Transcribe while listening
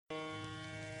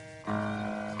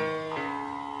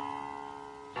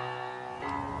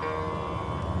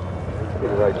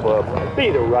right club. Be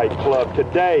the right club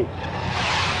today.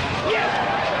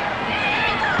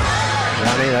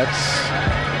 Johnny, that's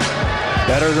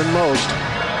better than most.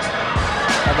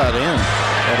 How about in?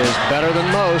 That is better than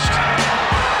most.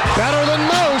 Better than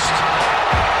most!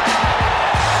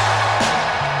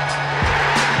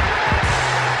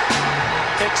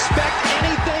 Expect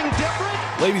anything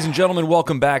different? Ladies and gentlemen,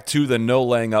 welcome back to the No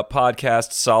Laying Up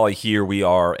podcast. Solly here. We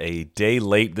are a day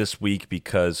late this week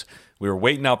because we were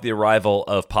waiting out the arrival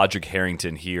of Padraig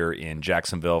Harrington here in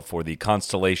Jacksonville for the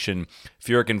Constellation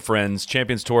Furyk and Friends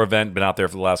Champions Tour event. Been out there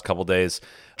for the last couple days,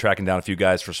 tracking down a few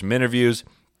guys for some interviews.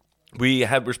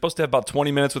 We're supposed to have about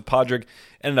 20 minutes with Padraig.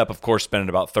 Ended up, of course, spending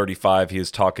about 35. He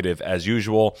is talkative as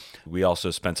usual. We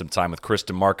also spent some time with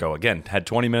DiMarco. Again, had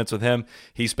 20 minutes with him.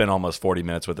 He spent almost 40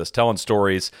 minutes with us telling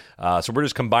stories. So we're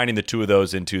just combining the two of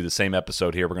those into the same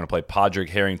episode here. We're going to play Padraig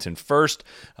Harrington first,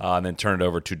 and then turn it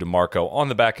over to DiMarco. On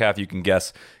the back half, you can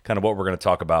guess kind of what we're going to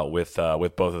talk about with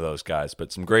both of those guys.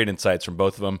 But some great insights from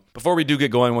both of them. Before we do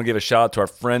get going, I want to give a shout out to our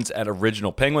friends at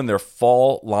Original Penguin. Their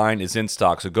fall line is in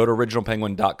stock. So go to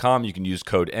originalpenguin.com. You can use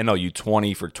code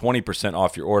NLU20 for 20%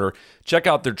 off your order. Check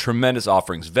out their tremendous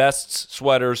offerings. Vests,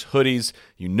 sweaters, hoodies.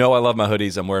 You know I love my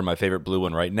hoodies. I'm wearing my favorite blue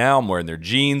one right now. I'm wearing their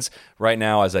jeans right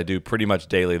now, as I do pretty much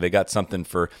daily. They got something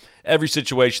for every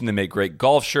situation. They make great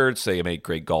golf shirts. They make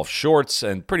great golf shorts.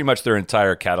 And pretty much their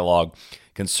entire catalog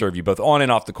can serve you both on and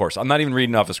off the course. I'm not even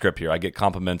reading off a script here. I get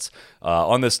compliments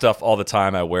on this stuff all the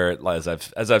time. I wear it, as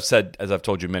I've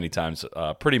told you many times,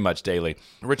 pretty much daily.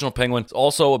 Original Penguin is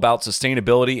also about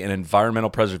sustainability and environmental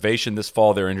preservation. This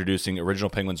fall, they're introducing Original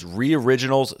Penguin's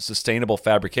Re-Originals Sustainable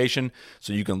Fabrication,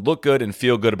 so you can look good and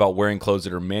feel good about wearing clothes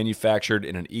that are manufactured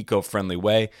in an eco-friendly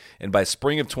way. And by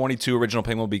spring of 22, Original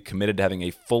Penguin will be committed to having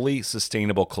a fully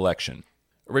sustainable collection.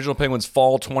 Original Penguin's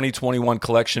Fall 2021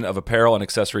 collection of apparel and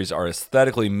accessories are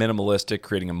aesthetically minimalistic,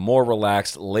 creating a more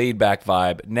relaxed, laid-back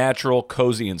vibe, natural,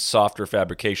 cozy, and softer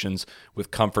fabrications with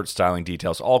comfort styling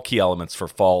details, all key elements for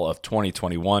fall of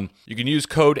 2021. You can use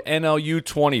code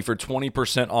NLU20 for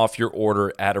 20% off your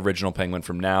order at Original Penguin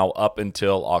from now up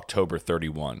until October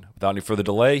 31. Without any further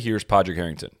delay, here's Padraig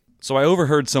Harrington. So I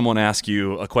overheard someone ask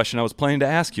you a question I was planning to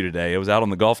ask you today. It was out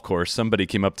on the golf course. Somebody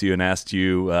came up to you and asked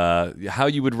you how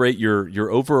you would rate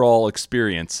your overall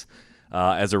experience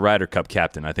as a Ryder Cup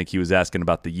captain. I think he was asking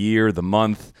about the year, the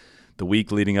month, the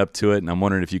week leading up to it, and I'm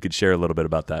wondering if you could share a little bit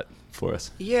about that for us.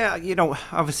 Yeah,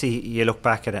 obviously you look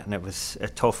back at it and it was a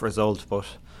tough result, but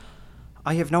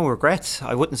I have no regrets.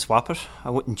 I wouldn't swap it.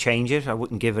 I wouldn't change it. I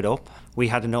wouldn't give it up. We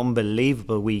had an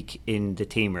unbelievable week in the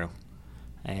team room.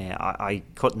 I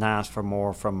couldn't ask for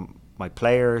more from my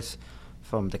players,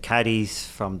 from the caddies,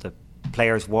 from the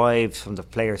players' wives, from the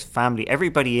players' family.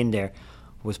 Everybody in there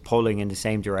was pulling in the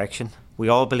same direction. We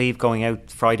all believed going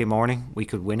out Friday morning we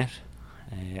could win it,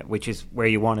 which is where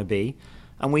you want to be.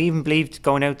 And we even believed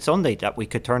going out Sunday that we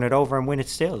could turn it over and win it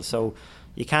still. So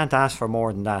you can't ask for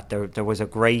more than that. There was a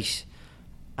great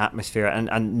atmosphere,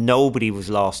 and nobody was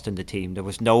lost in the team. There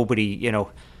was nobody,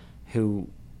 who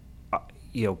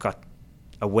got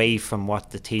away from what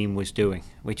the team was doing,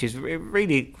 which is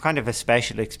really kind of a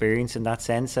special experience in that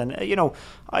sense. And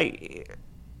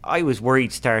I was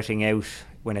worried starting out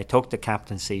when I took the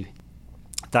captaincy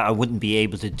that I wouldn't be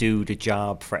able to do the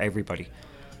job for everybody.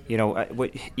 You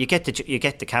get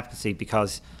the captaincy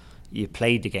because you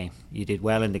played the game, you did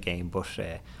well in the game, but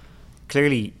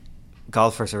clearly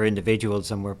golfers are individuals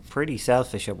and we're pretty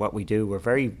selfish at what we do. We're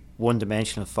very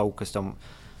one-dimensional focused on.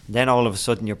 Then all of a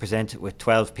sudden you're presented with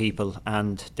 12 people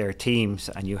and their teams,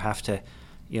 and you have to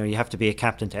be a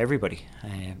captain to everybody.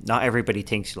 Not everybody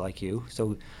thinks like you,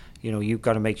 so you've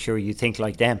got to make sure you think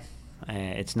like them.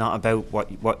 It's not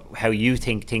about how you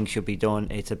think things should be done.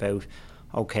 It's about,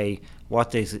 okay,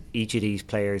 what does each of these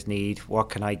players need? What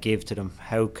can I give to them?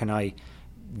 How can I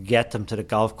get them to the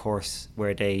golf course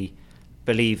where they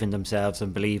believe in themselves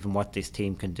and believe in what this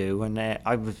team can do? And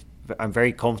I'm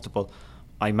very comfortable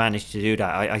I managed to do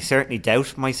that. I certainly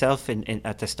doubt myself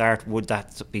at the start. Would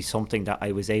that be something that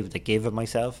I was able to give of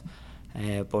myself?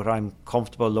 But I'm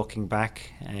comfortable looking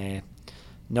back.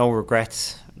 No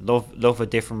regrets. Love a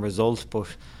different result. But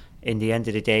in the end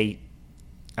of the day,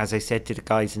 as I said to the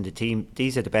guys in the team,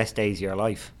 these are the best days of your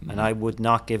life. Mm-hmm. And I would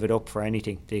not give it up for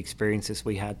anything, the experiences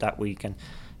we had that week. And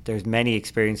there's many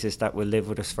experiences that will live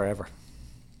with us forever.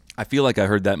 I feel like I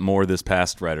heard that more this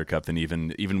past Ryder Cup than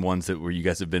even ones where you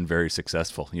guys have been very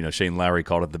successful. Shane Lowry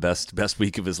called it the best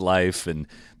week of his life, and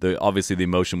obviously the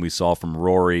emotion we saw from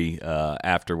Rory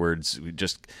afterwards. It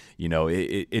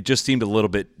just seemed a little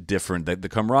bit different. The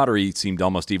camaraderie seemed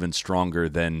almost even stronger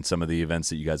than some of the events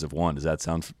that you guys have won. Does that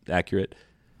sound accurate?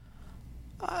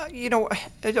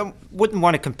 I wouldn't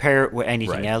want to compare it with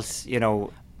anything Right. else,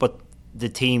 but the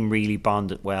team really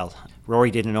bonded well.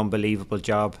 Rory did an unbelievable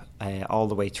job all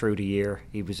the way through the year.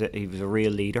 He was a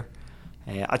real leader.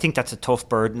 I think that's a tough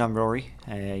burden on Rory.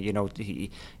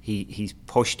 He's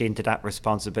pushed into that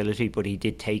responsibility, but he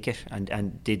did take it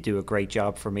and did do a great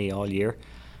job for me all year.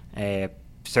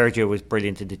 Sergio was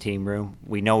brilliant in the team room.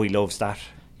 We know he loves that,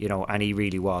 and he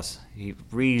really was. He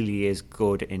really is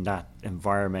good in that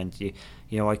environment.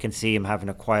 I can see him having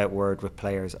a quiet word with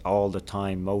players all the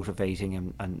time,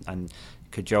 motivating and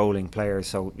cajoling players.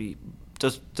 So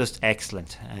just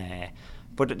excellent.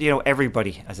 But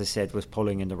everybody, as I said, was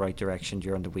pulling in the right direction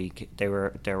during the week. They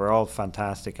were all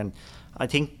fantastic, and I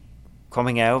think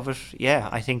coming out of it,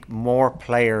 I think more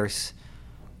players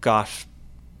got,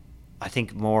 I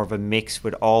think, more of a mix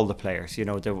with all the players.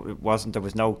 There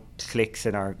was no cliques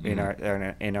in our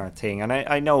thing, and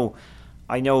I know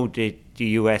the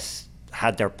US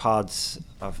had their pods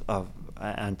of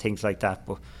and things like that,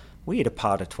 but we had a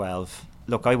pod of 12.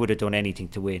 Look, I would have done anything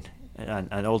to win.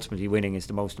 And ultimately winning is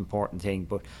the most important thing,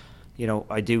 but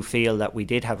I do feel that we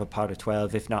did have a pod of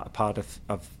 12, if not a pod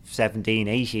of 17,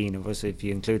 18 of us, if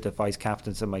you include the vice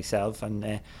captains and myself,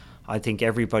 and I think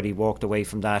everybody walked away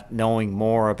from that knowing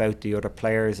more about the other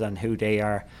players and who they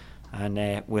are,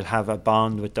 and we'll have a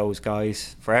bond with those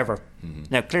guys forever.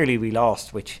 Now clearly we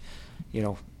lost, which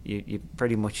you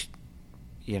pretty much,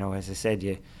 as I said,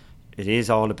 it is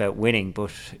all about winning,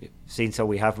 but since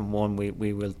we haven't won,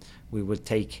 we will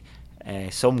take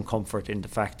some comfort in the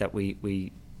fact that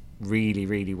we really,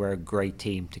 really were a great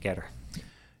team together.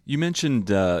 You mentioned,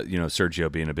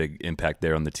 Sergio being a big impact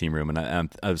there on the team room, and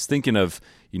I was thinking of,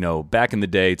 back in the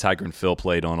day, Tiger and Phil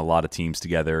played on a lot of teams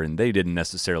together, and they didn't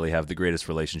necessarily have the greatest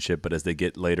relationship, but as they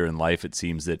get later in life, it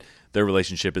seems that their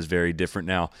relationship is very different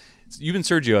now. You and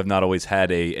Sergio have not always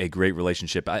had a great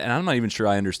relationship, and I'm not even sure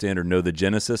I understand or know the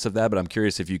genesis of that, but I'm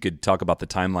curious if you could talk about the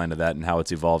timeline of that and how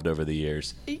it's evolved over the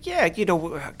years. Yeah,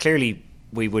 clearly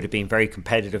we would have been very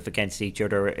competitive against each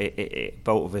other,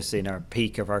 both of us in our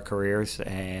peak of our careers.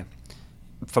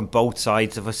 From both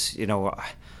sides of us,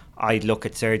 I'd look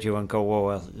at Sergio and go, "Oh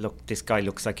well, look, this guy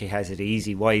looks like he has it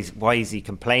easy. Why is he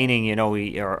complaining? It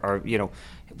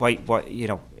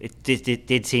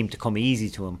did seem to come easy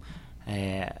to him."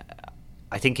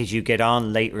 I think as you get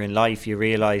on later in life, you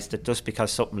realise that just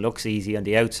because something looks easy on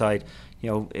the outside,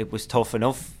 it was tough on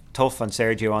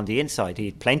Sergio on the inside. He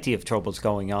had plenty of troubles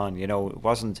going on. It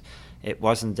wasn't. It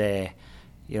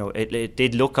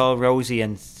did look all rosy,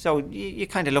 and so you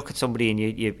kind of look at somebody and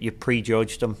you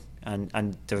prejudge them,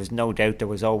 and there was no doubt there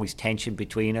was always tension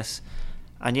between us.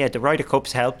 And the Ryder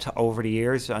Cups helped over the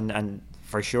years, and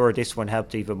for sure this one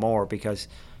helped even more, because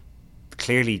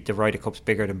clearly the Ryder Cup's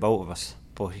bigger than both of us.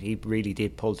 But he really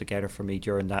did pull together for me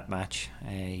during that match.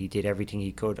 He did everything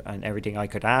he could and everything I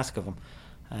could ask of him.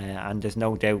 And there's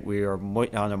no doubt we are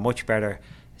on a much better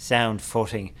sound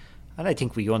footing. And I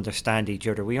think we understand each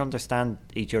other. We understand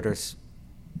each other's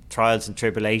trials and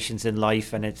tribulations in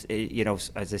life. And it's,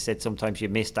 as I said, sometimes you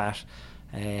miss that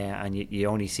and you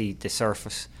only see the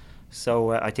surface.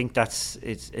 So I think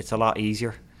it's a lot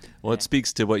easier. Well, it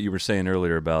speaks to what you were saying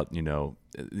earlier about,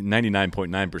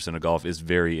 99.9% of golf is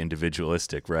very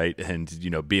individualistic, right? And,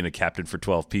 being a captain for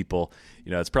 12 people,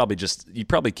 it's probably you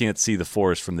probably can't see the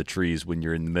forest from the trees when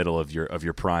you're in the middle of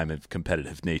your prime of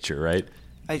competitive nature, right?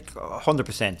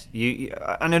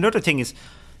 100%. And another thing is,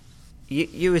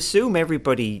 you assume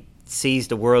everybody sees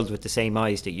the world with the same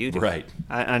eyes that you do. Right.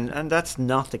 And that's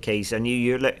not the case. And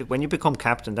when you become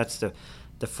captain, that's the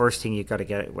first thing you've got to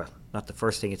get, well, not the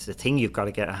first thing, it's the thing you've got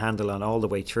to get a handle on all the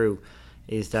way through,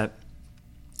 is that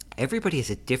everybody has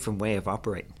a different way of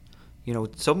operating.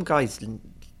 Some guys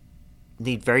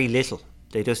need very little.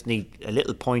 They just need a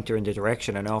little pointer in the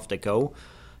direction and off they go.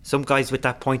 Some guys with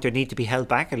that pointer need to be held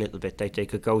back a little bit. They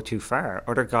could go too far.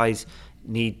 Other guys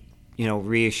need,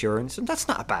 reassurance, and that's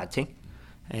not a bad thing.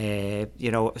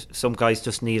 Some guys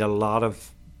just need a lot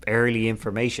of early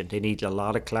information. They need a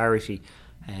lot of clarity.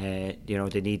 They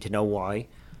need to know why,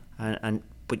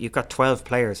 but you've got 12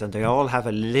 players and they all have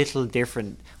a little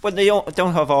different. Well, they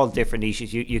don't have all different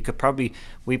niches. You could probably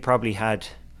had.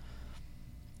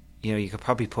 You could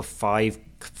probably put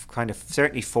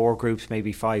certainly 4 groups,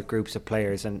 maybe 5 groups of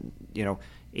players, and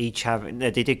each having,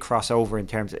 they did cross over in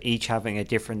terms of each having a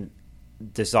different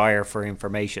desire for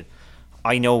information.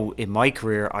 I know in my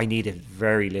career I needed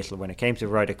very little when it came to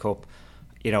the Ryder Cup.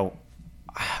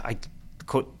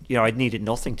 I needed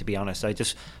nothing, to be honest.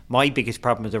 My biggest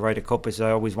problem with the Ryder Cup is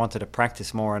I always wanted to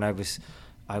practice more, and I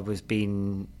was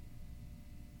being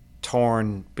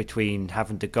torn between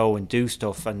having to go and do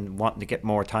stuff and wanting to get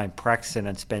more time practicing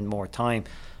and spend more time.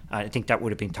 I think that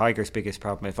would have been Tiger's biggest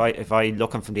problem. If I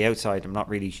looking from the outside, I'm not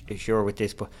really sure with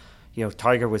this, but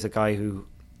Tiger was a guy who,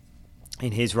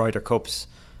 in his Ryder Cups,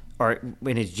 or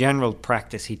in his general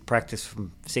practice, he'd practice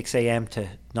from 6 a.m. to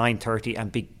 9:30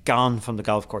 and be gone from the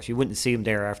golf course. You wouldn't see him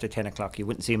there after 10 o'clock. You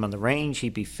wouldn't see him on the range.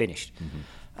 He'd be finished. Mm-hmm.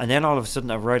 And then all of a sudden,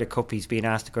 at Ryder Cup, he's being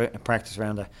asked to go out and practice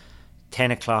around at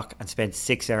 10 o'clock and spend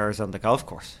 6 hours on the golf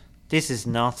course. This is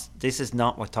not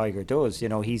what Tiger does.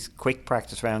 He's quick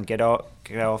practice round, get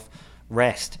off,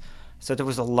 rest. So there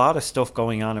was a lot of stuff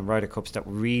going on in Ryder Cups that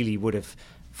really would have,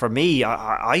 for me,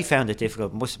 I found it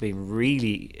difficult. It must have been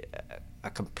really a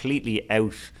completely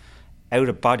out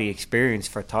of body experience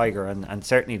for Tiger, and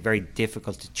certainly very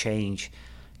difficult to change.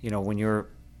 When your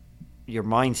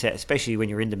mindset, especially when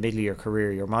you're in the middle of your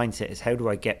career, your mindset is, how do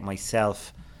I get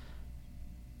myself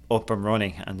up and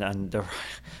running? And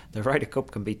the Ryder Cup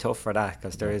can be tough for that,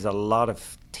 because there is a lot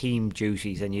of team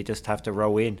duties and you just have to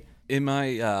row in.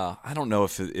 I don't know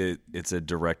if it's a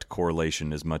direct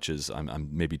correlation as much as I'm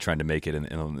maybe trying to make it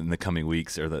in the coming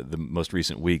weeks, or the most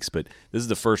recent weeks, but this is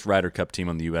the first Ryder Cup team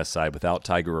on the U.S. side without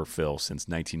Tiger or Phil since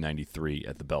 1993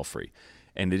 at the Belfry.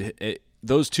 And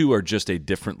those two are just a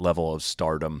different level of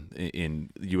stardom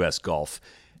in U.S. golf.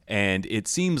 And it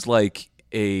seems like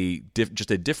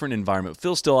just a different environment.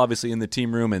 Phil's still obviously in the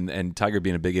team room, and Tiger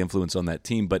being a big influence on that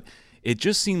team, but it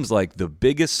just seems like the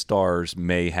biggest stars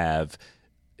may have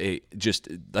just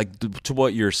like, to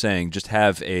what you're saying, just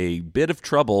have a bit of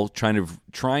trouble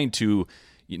trying to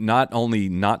not only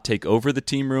not take over the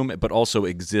team room, but also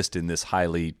exist in this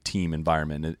highly team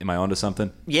environment. Am I onto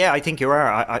something? Yeah, I think you are.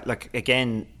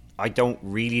 I don't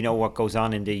really know what goes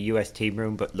on in the US team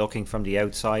room, but looking from the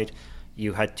outside,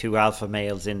 you had two alpha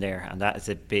males in there, and that is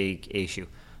a big issue.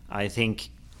 I think,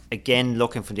 again,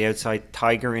 looking from the outside,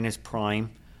 Tiger in his prime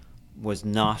was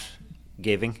not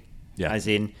giving,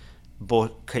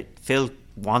 but Phil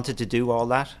wanted to do all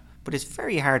that, but it's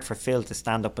very hard for Phil to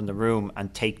stand up in the room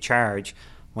and take charge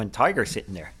when Tiger's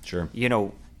sitting there. Sure.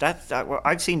 That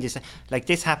I've seen this. Like,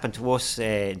 this happened to us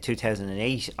in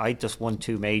 2008. I just won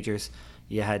 2 majors.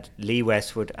 You had Lee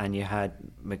Westwood and you had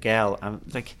Miguel, and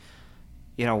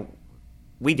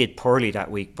we did poorly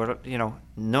that week, but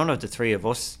none of the three of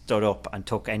us stood up and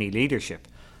took any leadership.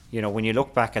 When you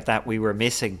look back at that, we were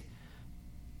missing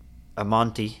a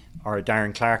Monty or a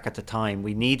Darren Clark at the time.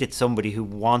 We needed somebody who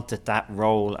wanted that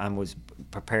role and was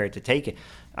prepared to take it.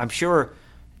 I'm sure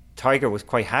Tiger was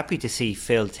quite happy to see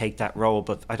Phil take that role,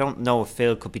 but I don't know if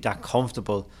Phil could be that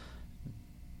comfortable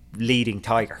leading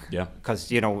Tiger. Yeah. Because,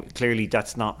 clearly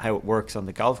that's not how it works on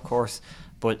the golf course.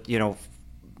 But,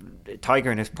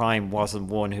 Tiger in his prime wasn't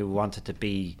one who wanted to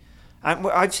be... And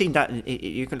I've seen that.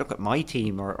 You can look at my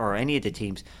team or any of the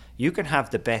teams. You can have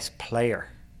the best player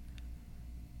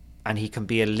and he can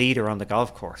be a leader on the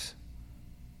golf course,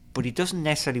 but he doesn't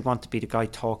necessarily want to be the guy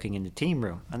talking in the team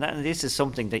room. And this is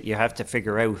something that you have to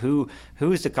figure out. Who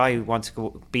is the guy who wants to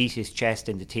go beat his chest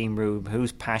in the team room,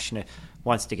 who's passionate,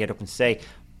 wants to get up and say.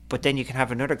 But then you can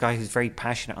have another guy who's very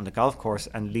passionate on the golf course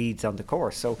and leads on the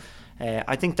course. So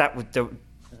I think that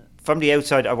from the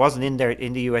outside, I wasn't in there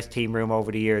in the US team room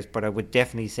over the years, but I would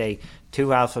definitely say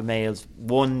 2 alpha males,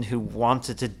 one who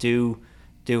wanted to do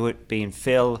it, being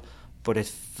Phil, but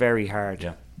it's very hard.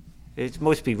 Yeah. It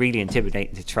must be really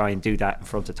intimidating to try and do that in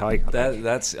front of Tiger.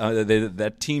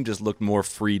 That team just looked more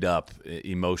freed up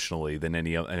emotionally than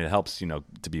any, and it helps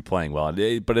to be playing well.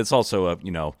 But it's also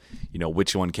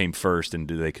which one came first and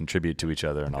do they contribute to each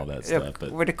other and all that stuff.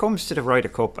 But when it comes to the Ryder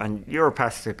Cup, and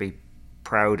Europass to be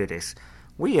proud of this,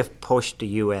 we have pushed the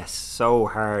US so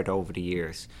hard over the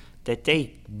years that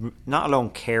they not alone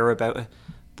care about it,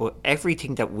 but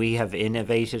everything that we have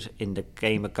innovated in the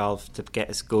game of golf to get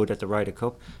us good at the Ryder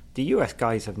Cup, the US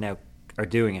guys are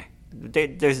doing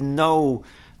it. There's no...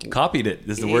 Copied it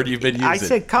is the word you've been using. I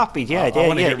said copied, yeah. I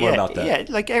want to hear more about that. Yeah,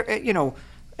 like,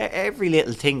 every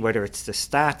little thing, whether it's the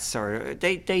stats or...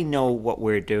 They know what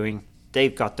we're doing.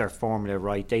 They've got their formula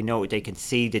right. They know, they can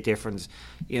see the difference.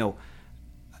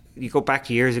 You go back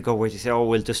years ago where you say, oh,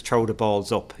 we'll just throw the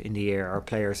balls up in the air. Our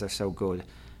players are so good.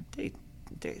 They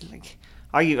like...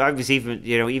 I was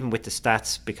even with the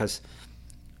stats, because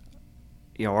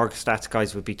our stats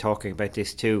guys would be talking about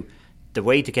this too. The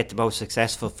way to get the most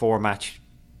successful 4-match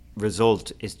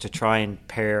result is to try and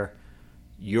pair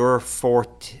your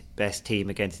 4th best team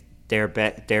against their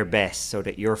best, so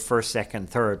that your 1st, 2nd,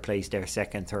 3rd plays their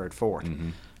 2nd, 3rd, 4th. Mm-hmm.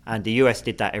 And the US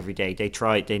did that every day. They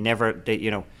tried.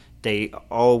 They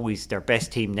always, their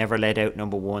best team never let out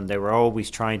number 1. They were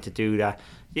always trying to do that.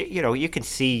 You can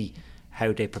see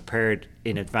how they prepared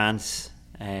in advance,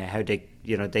 how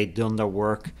they'd done their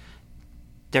work.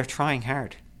 They're trying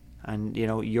hard, And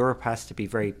Europe has to be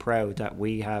very proud that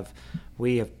we have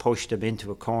pushed them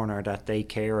into a corner, that they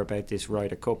care about this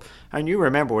Ryder Cup. And you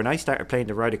remember when I started playing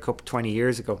the Ryder Cup 20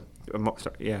 years ago,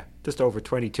 just over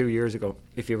 22 years ago.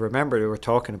 If you remember, they were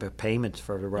talking about payments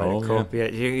for the Ryder Cup.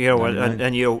 Yeah,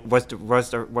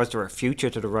 was there a future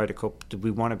to the Ryder Cup? Do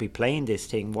we want to be playing this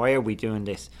thing? Why are we doing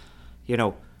this?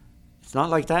 It's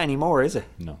not like that anymore, is it?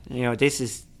 No. This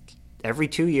is every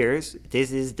 2 years.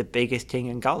 This is the biggest thing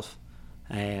in golf.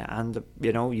 And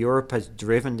Europe has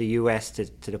driven the US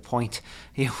to the point,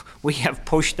 we have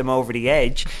pushed them over the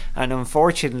edge, and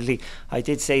unfortunately, I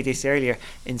did say this earlier,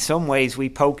 in some ways we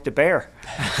poked the bear.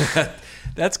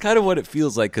 That's kind of what it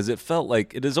feels like, because it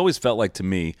has always felt like to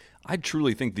me, I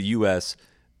truly think the US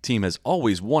team has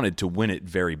always wanted to win it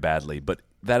very badly, but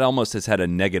that almost has had a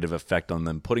negative effect on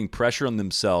them, putting pressure on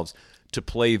themselves to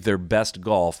play their best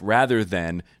golf rather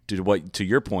than, to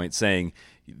your point, saying,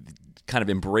 kind of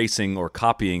embracing or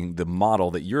copying the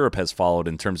model that Europe has followed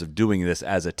in terms of doing this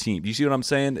as a team. You see what I'm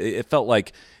saying? It felt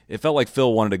like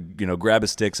Phil wanted to, grab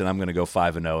his sticks and I'm going to go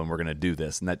 5-0 and we're going to do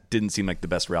this, and that didn't seem like the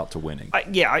best route to winning.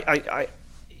 I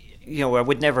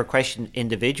would never question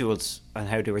individuals and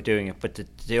how they were doing it, but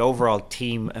the overall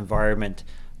team environment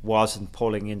wasn't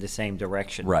pulling in the same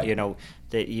direction. Right.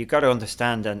 You got to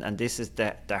understand, and this is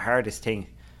the hardest thing.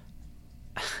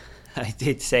 I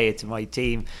did say it to my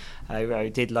team. I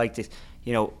did like this.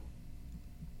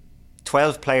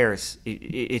 12 players.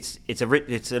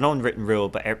 It's an unwritten rule,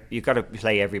 but you've got to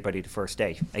play everybody the first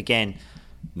day. Again,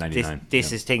 99.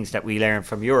 This is things that we learn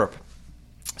from Europe.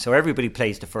 So everybody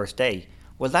plays the first day.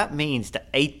 Well, that means that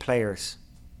 8 players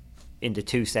in the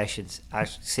 2 sessions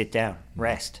sit down,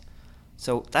 rest.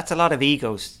 So that's a lot of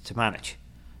egos to manage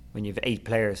when you have 8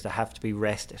 players that have to be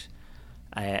rested.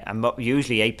 And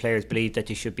usually 8 players believe that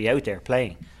they should be out there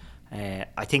playing.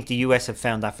 I think the US have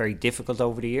found that very difficult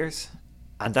over the years,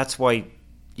 and that's why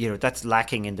that's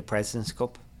lacking in the President's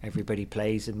Cup. Everybody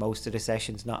plays in most of the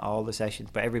sessions, not all the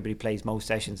sessions, but everybody plays most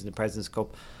sessions in the President's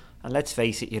Cup. And let's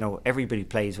face it, everybody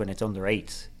plays when it's under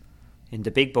 8s. In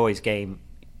the big boys game,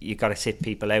 you got to sit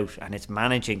people out, and it's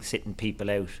managing sitting people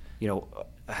out.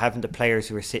 Having the players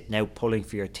who are sitting out pulling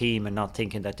for your team and not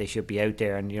thinking that they should be out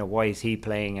there, and why is he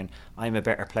playing and I'm a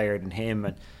better player than him,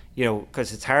 and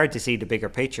because it's hard to see the bigger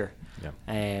picture.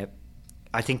 Yeah.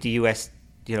 I think the US,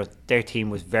 their team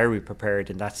was very prepared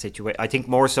in that situation. I think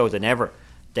more so than ever,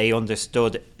 they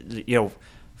understood.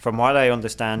 From what I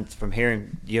understand from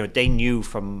hearing, they knew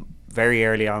from very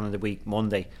early on in the week,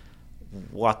 Monday,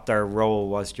 what their role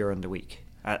was during the week.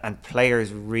 And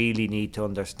players really need to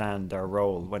understand their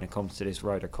role when it comes to this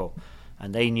Ryder Cup.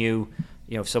 And they knew,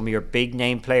 some of your big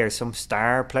name players, some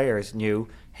star players knew,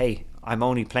 hey, I'm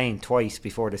only playing twice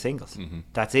before the singles. Mm-hmm.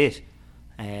 That's it.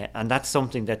 And that's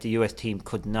something that the US team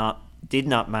did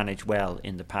not manage well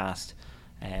in the past.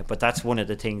 But that's one of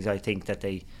the things I think that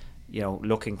they,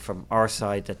 looking from our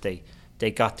side, that they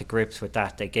got to grips with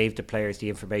that. They gave the players the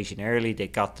information early. They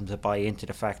got them to buy into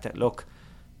the fact that, look,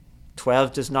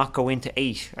 12 does not go into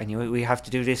 8, and we have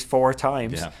to do this 4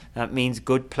 times. Yeah. That means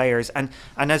good players. And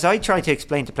as I try to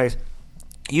explain to players,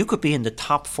 you could be in the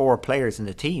top 4 players in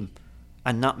the team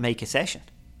and not make a session.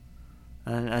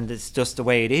 And it's just the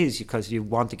way it is, because you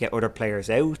want to get other players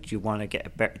out. You want to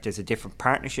get there's a different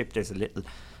partnership. There's a little,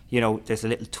 there's a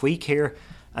little tweak here.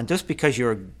 And just because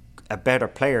you're a better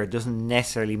player doesn't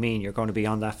necessarily mean you're going to be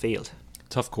on that field.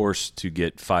 Tough course to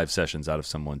get 5 sessions out of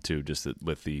someone too, just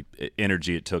with the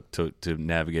energy it took to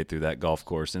navigate through that golf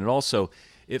course. And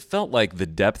it felt like the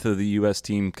depth of the U.S.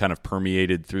 team kind of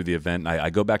permeated through the event. I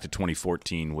go back to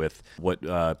 2014 with what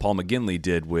Paul McGinley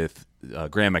did with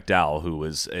Graham McDowell, who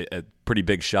was a pretty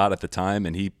big shot at the time,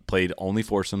 and he played only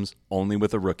foursomes, only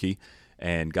with a rookie,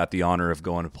 and got the honor of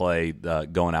going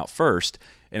out first.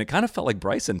 And it kind of felt like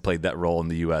Bryson played that role in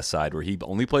the U.S. side, where he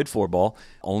only played 4-ball,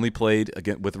 only played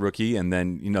again with rookie, and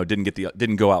then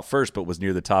didn't go out first, but was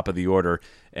near the top of the order.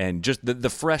 And just the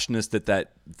freshness that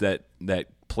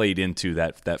played into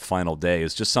that final day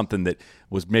is just something that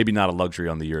was maybe not a luxury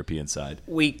on the European side.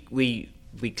 We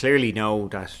clearly know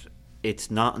that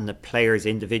it's not in the player's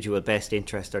individual best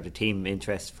interest or the team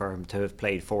interest for him to have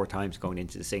played 4 times going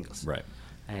into the singles. Right.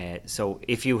 So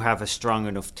if you have a strong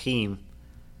enough team,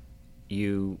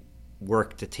 you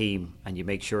work the team and you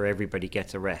make sure everybody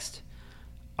gets a rest.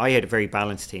 I had a very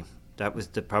balanced team. That was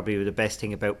probably the best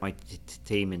thing about my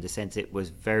team, in the sense it was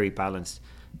very balanced.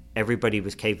 Everybody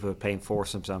was capable of playing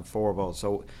foursomes on 4-ball,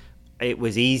 so it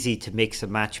was easy to mix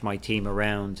and match my team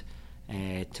around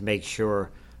to make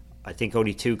sure. I think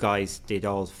only 2 guys did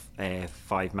all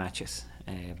 5 matches.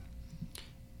 And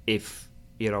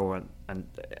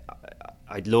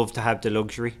I'd love to have the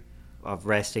luxury of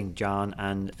resting John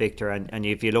and Victor, and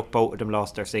if you look, both of them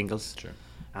lost their singles. Sure.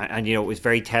 And it was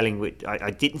very telling.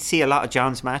 I didn't see a lot of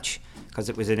John's match because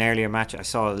it was an earlier match. I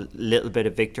saw a little bit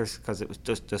of Victor's because it was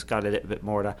just got a little bit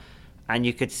more of that. And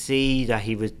you could see that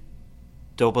he was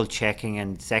double checking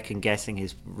and second guessing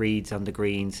his reads on the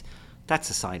greens. That's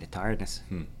a sign of tiredness.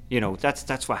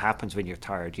 That's what happens when you're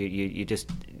tired. You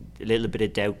just, a little bit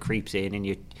of doubt creeps in and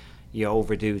you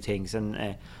overdo things.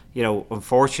 And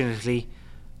unfortunately,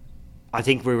 I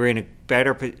think we were in a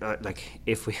better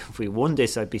if we won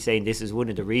this, I'd be saying this is one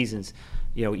of the reasons.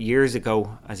 Years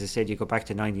ago, as I said, you go back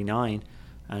to '99,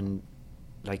 and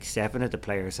 7 of the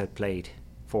players had played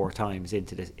 4 times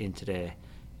into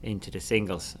the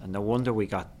singles, and no wonder we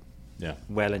got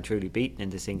well and truly beaten in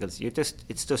the singles.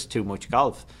 It's just too much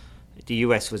golf. The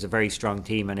US was a very strong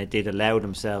team, and it did allow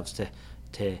themselves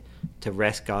to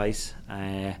rest guys.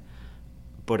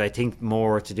 But I think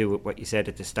more to do with what you said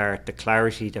at the start, the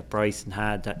clarity that Bryson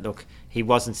had, that look, he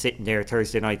wasn't sitting there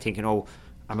Thursday night thinking, oh,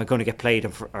 am I going to get played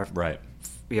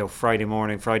Friday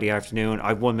morning, Friday afternoon,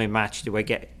 I won my match, do I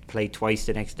get played twice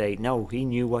the next day? No, he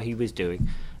knew what he was doing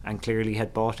and clearly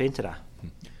had bought into that.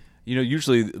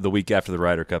 Usually the week after the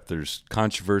Ryder Cup, there's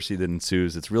controversy that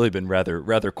ensues. It's really been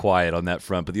rather quiet on that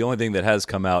front. But the only thing that has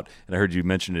come out, and I heard you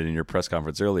mention it in your press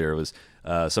conference earlier, was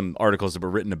some articles that were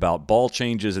written about ball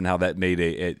changes and how that made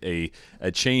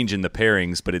a change in the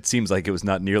pairings. But it seems like it was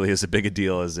not nearly as big a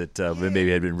deal as it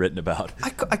maybe had been written about.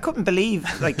 I couldn't believe,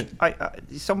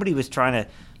 somebody was trying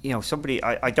to,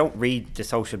 I don't read the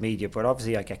social media, but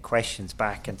obviously I get questions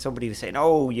back, and somebody was saying,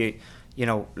 oh,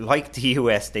 like the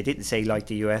US. They didn't say like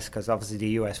the US because obviously the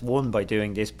US won by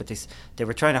doing this, but they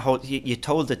were trying to hold. You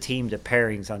told the team the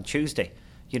pairings on Tuesday.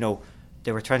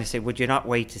 They were trying to say, would you not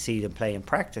wait to see them play in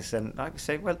practice? And I would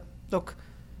say, well, look,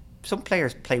 some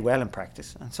players play well in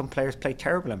practice and some players play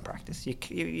terrible in practice.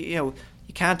 You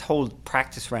can't hold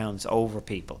practice rounds over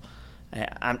people.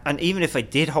 And even if I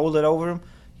did hold it over them,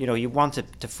 you wanted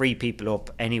to free people up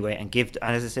anyway and give.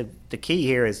 And as I said, the key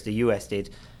here, as the US did,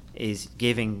 is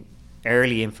giving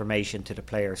early information to the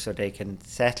players so they can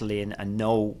settle in and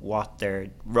know what their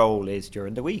role is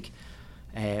during the week.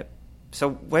 So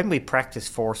when we practice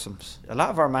foursomes, a lot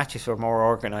of our matches were more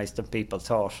organised than people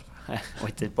thought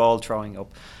with the ball throwing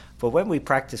up. But when we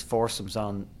practice foursomes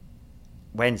on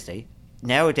Wednesday,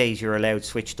 nowadays you're allowed to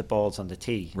switch the balls on the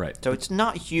tee. Right. So it's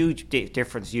not a huge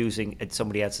difference using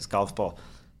somebody else's golf ball.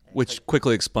 Which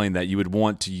quickly explain that you would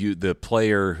want to use the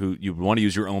player who you would want to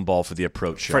use your own ball for the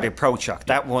approach shot. For the approach shot,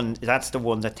 that's the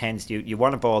one that tends to. You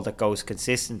want a ball that goes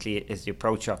consistently as the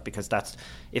approach shot, because that's,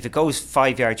 if it goes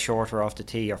 5 yards shorter off the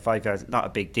tee or 5 yards, not a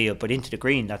big deal, but into the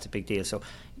green, that's a big deal. So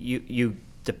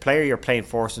the player you're playing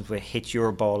foursomes with hits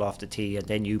your ball off the tee, and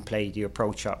then you play the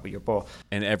approach shot with your ball.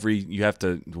 And you have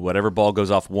to, whatever ball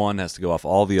goes off 1 has to go off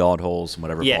all the odd holes, and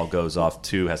whatever ball goes off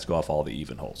 2 has to go off all the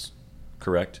even holes.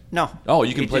 Correct? No. Oh,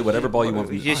 you can play whatever ball you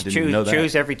want. You just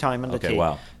choose every time on the tee. Okay,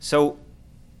 wow. So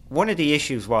one of the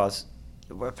issues was,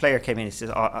 a player came in and says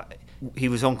he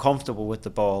was uncomfortable with the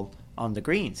ball on the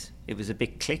greens. It was a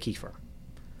bit clicky for him.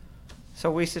 So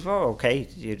we said, well, okay,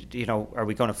 are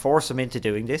we going to force him into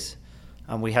doing this?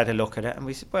 And we had a look at it, and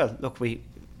we said, well, look, it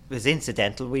was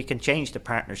incidental. We can change the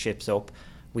partnerships up.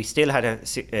 We still had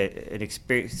an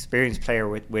experienced player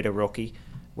with a rookie,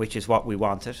 which is what we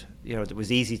wanted. It was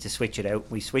easy to switch it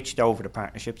out. We switched over the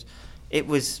partnerships. It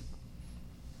was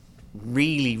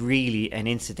really, really an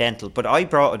incidental. But I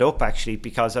brought it up actually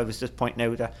because I was just pointing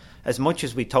out that as much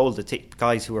as we told the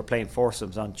guys who were playing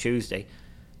foursomes on Tuesday,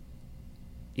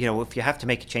 if you have to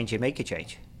make a change, you make a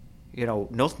change.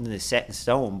 Nothing is set in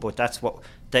stone, but that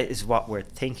is what we're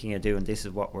thinking of doing. This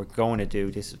is what we're going to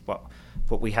do.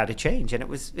 But we had a change, and it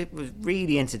was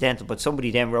really incidental. But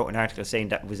somebody then wrote an article saying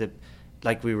that it was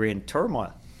like we were in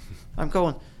turmoil. I'm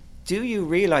going, do you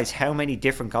realise how many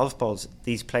different golf balls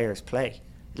these players play?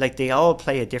 Like, they all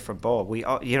play a different ball. We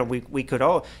could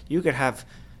all, you could have,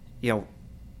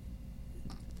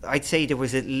 I'd say there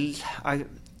was I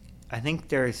think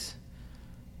there's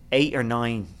 8 or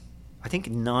 9, I think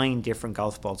 9 different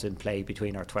golf balls in play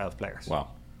between our 12 players. Wow.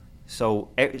 So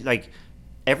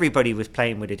everybody was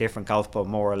playing with a different golf ball,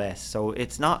 more or less. So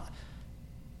it's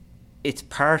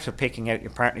part of picking out your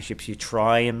partnerships. You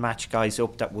try and match guys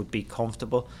up that would be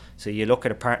comfortable. So you look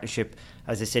at a partnership,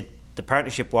 as I said, the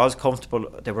partnership was comfortable.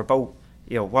 They were both,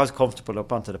 was comfortable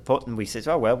up onto the putt, and we said,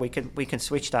 oh well, we can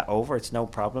switch that over. It's no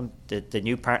problem. The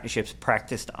new partnerships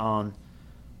practiced on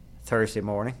Thursday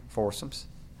morning, foursomes.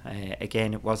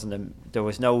 Again, it wasn't there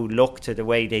was no look to the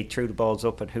way they threw the balls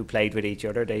up and who played with each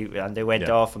other. They went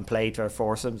off and played their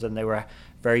foursomes, and they were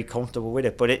very comfortable with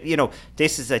it. But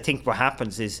this is, I think, what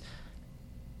happens is,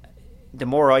 the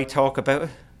more I talk about it,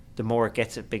 the more it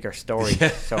gets a bigger story.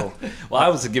 So, well, I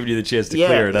was giving you the chance to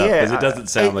clear it up because it doesn't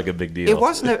sound like a big deal. It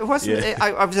wasn't. It wasn't. Yeah.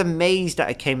 I was amazed that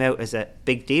it came out as a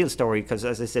big deal story because,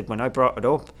 as I said, when I brought it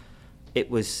up, it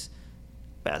was,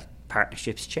 well,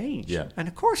 partnerships change, and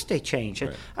of course they change.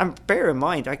 Right. And bear in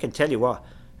mind, I can tell you what,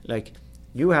 like,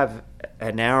 you have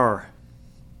an hour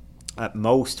at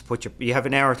most to put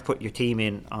your team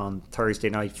in on Thursday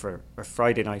night or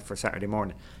Friday night for Saturday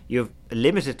morning. You have a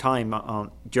limited time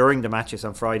during the matches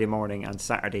on Friday morning and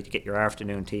Saturday to get your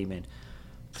afternoon team in.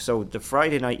 So the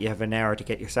Friday night you have an hour to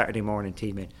get your Saturday morning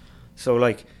team in. So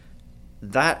like,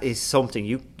 that is something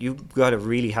you've got to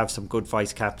really have some good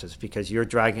vice captains, because you're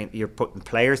putting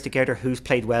players together who's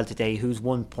played well today, who's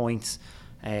won points.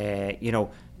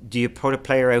 Do you put a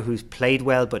player out who's played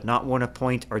well but not won a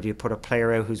point, or do you put a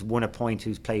player out who's won a point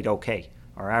who's played okay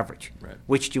or average? Right.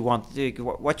 Which do you want?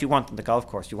 What do you want on the golf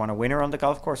course? Do you want a winner on the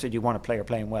golf course, or do you want a player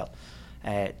playing well?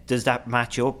 Does that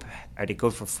match up? Are they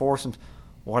good for foursomes?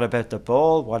 What about the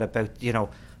ball? What about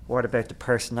the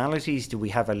personalities? Do we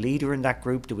have a leader in that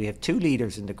group? Do we have two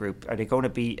leaders in the group? Are there going to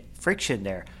be friction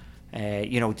there?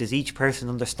 Does each person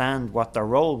understand what their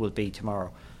role will be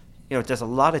tomorrow? There's a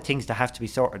lot of things that have to be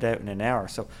sorted out in an hour.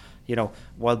 So,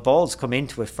 while balls come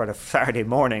into it for the Saturday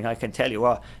morning, I can tell you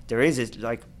what, there is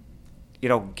like,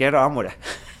 get on with it.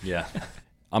 Yeah.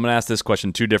 I'm going to ask this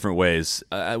question two different ways.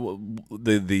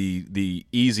 The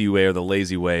easy way or the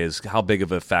lazy way is, how big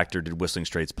of a factor did Whistling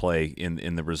Straits play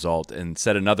in the result? And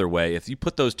said another way, if you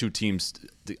put those two teams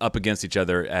up against each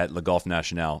other at Le Golf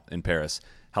National in Paris,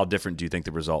 how different do you think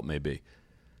the result may be?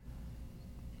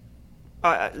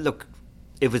 Look,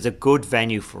 it was a good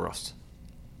venue for us.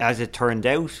 As it turned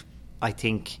out, I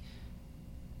think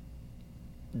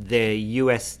the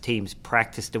US team's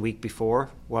practice the week before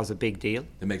was a big deal.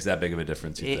 It makes that big of a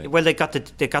difference, you think? Well, they got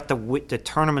the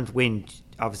tournament wind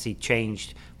obviously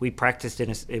changed. We practiced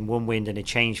in one wind, and it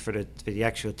changed for the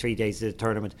actual 3 days of the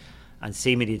tournament, and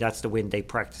seemingly that's the wind they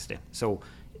practiced in. So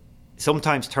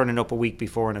sometimes turning up a week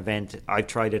before an event, I've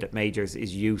tried it at majors,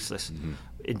 is useless. Mm-hmm.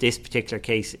 In this particular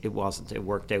case, it wasn't. It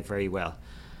worked out very well.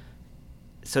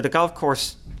 So the golf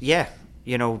course, it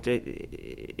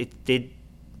did.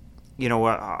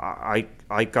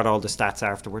 I got all the stats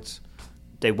afterwards.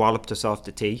 They walloped us off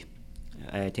the tee.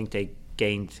 I think they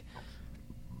gained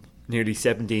nearly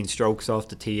 17 strokes off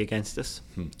the tee against us.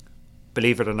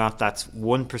 Believe it or not, that's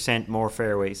 1% more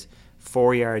fairways,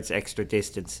 4 yards extra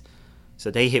distance. So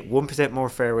they hit 1% more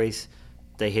fairways.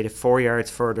 They hit it 4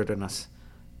 yards further than us,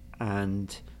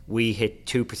 and we hit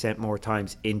 2% more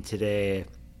times into the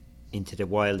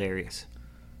wild areas.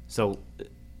 So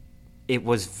it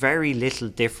was very little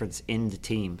difference in the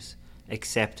teams,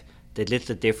 except the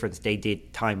little difference they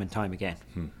did time and time again.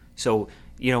 So,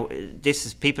 this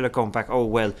is, people are going back, oh,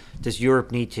 well, does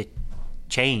Europe need to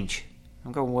change?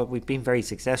 I'm going, well, we've been very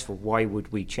successful. Why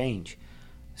would we change?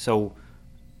 So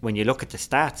when you look at the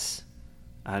stats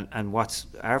and what's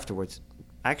afterwards,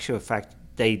 actual fact,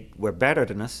 they were better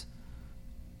than us,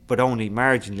 but only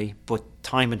marginally, but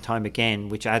time and time again,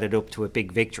 which added up to a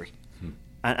big victory.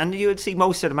 And you would see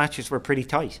most of the matches were pretty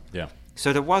tight. Yeah.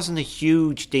 So there wasn't a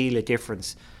huge deal of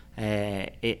difference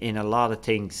in a lot of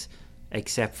things,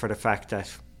 except for the fact that,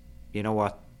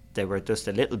 they were just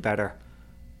a little better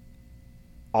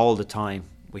all the time,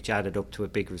 which added up to a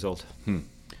big result.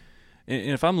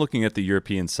 And if I'm looking at the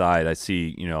European side, I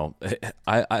see,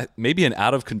 I maybe an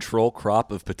out-of-control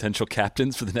crop of potential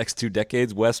captains for the next 2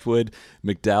 decades. Westwood,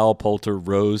 McDowell, Poulter,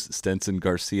 Rose, Stenson,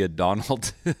 Garcia,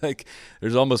 Donald. Like,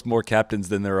 there's almost more captains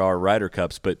than there are Ryder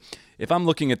Cups. But if I'm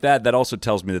looking at that, that also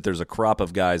tells me that there's a crop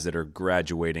of guys that are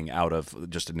graduating out of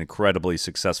just an incredibly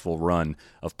successful run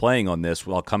of playing on this,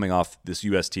 while coming off this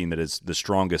U.S. team that is the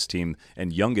strongest team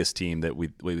and youngest team that we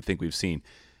think we've seen.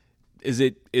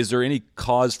 Is there any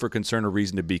cause for concern or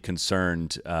reason to be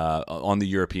concerned on the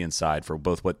European side for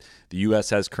both what the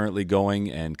U.S. has currently going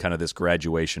and kind of this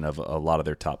graduation of a lot of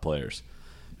their top players?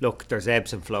 Look, there's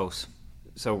ebbs and flows.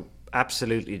 So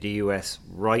absolutely the U.S.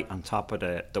 right on top of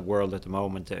the world at the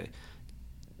moment.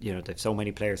 They've so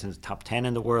many players in the top 10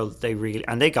 in the world. They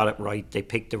got it right. They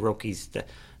picked the rookies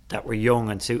that were young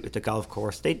and suited the golf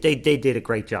course. They did a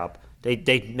great job. They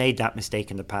made that mistake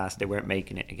in the past. They weren't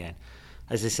making it again.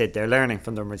 As I said, they're learning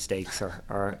from their mistakes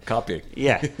or copying.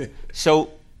 Yeah.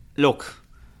 So, look,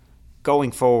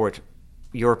 going forward,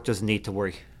 Europe doesn't need to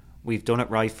worry. We've done it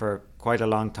right for quite a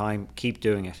long time. Keep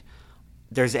doing it.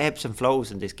 There's ebbs and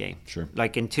flows in this game. Sure.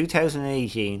 Like in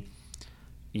 2018,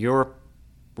 Europe,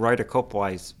 Ryder Cup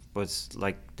wise, was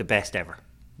like the best ever.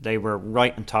 They were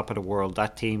right on top of the world.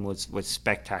 That team was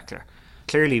spectacular.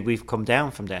 Clearly, we've come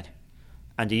down from that,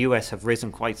 and the US have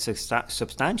risen quite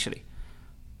substantially.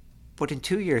 But in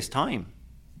 2 years' time,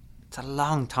 it's a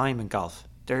long time in golf.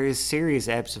 There is serious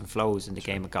ebbs and flows in the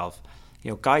game of golf.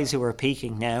 Guys who are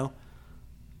peaking now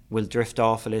will drift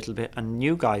off a little bit, and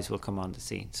new guys will come on the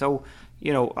scene. So,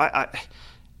 it'd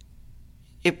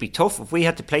be tough if we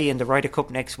had to play in the Ryder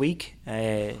Cup next week.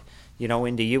 In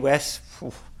the US,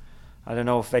 I don't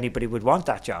know if anybody would want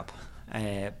that job.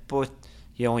 But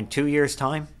in 2 years'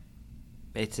 time,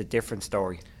 it's a different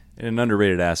story. And an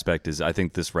underrated aspect is I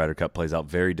think this Ryder Cup plays out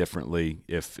very differently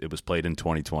if it was played in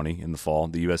 2020 in the fall.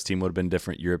 The U.S. team would have been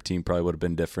different. Europe team probably would have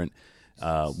been different.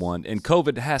 And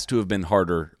COVID has to have been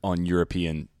harder on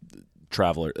European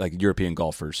traveler, like European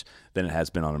golfers, than it has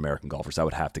been on American golfers. I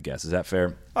would have to guess. Is that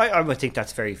fair? I would think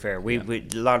that's very fair. We a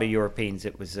lot of Europeans,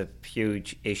 it was a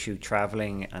huge issue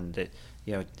traveling, and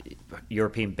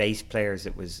European-based players,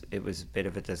 it was a bit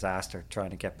of a disaster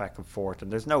trying to get back and forth.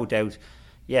 And there's no doubt,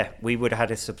 we would have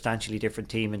had a substantially different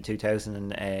team in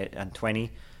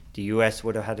 2020. The US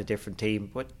would have had a different team.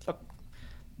 But look,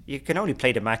 you can only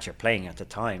play the match you're playing at the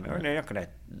time. You're not going to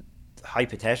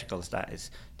hypotheticals. That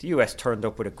is, the US turned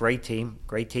up with a great team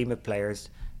of players.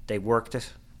 They worked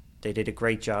it. They did a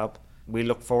great job. We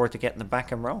look forward to getting them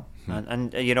back in row.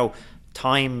 And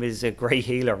time is a great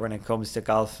healer when it comes to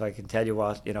golf. I can tell you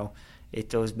what, it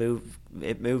does move.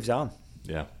 It moves on.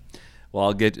 Yeah. Well,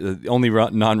 I'll get the only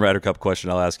non-Ryder Cup question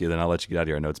I'll ask you, then I'll let you get out of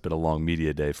here. I know it's been a long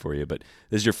media day for you, but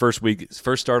this is your first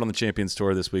start on the Champions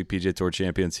Tour this week, PGA Tour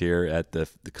Champions here at the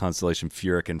Constellation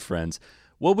Furyk and Friends.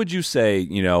 What would you say,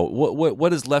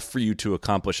 what is left for you to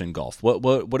accomplish in golf?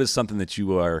 What is something that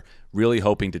you are really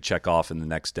hoping to check off in the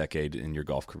next decade in your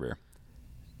golf career?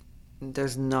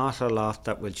 There's not a lot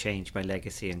that will change my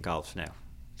legacy in golf now.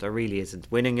 There really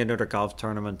isn't. Winning another golf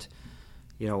tournament,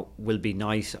 will be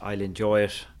nice. I'll enjoy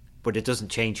it. But it doesn't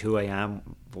change who I am,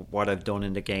 what I've done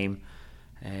in the game.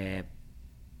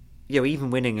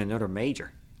 Even winning another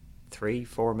major,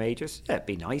 3-4 majors, it'd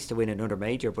be nice to win another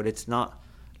major, but it's not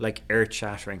like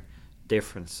earth-shattering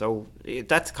difference. So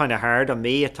that's kind of hard on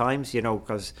me at times,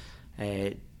 because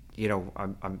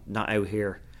I'm not out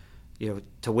here.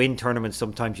 To win tournaments,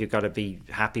 sometimes you've got to be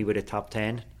happy with a top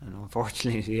 10, and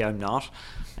unfortunately I'm not.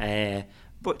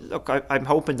 But look, I'm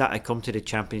hoping that I come to the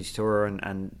Champions Tour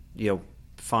and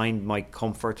find my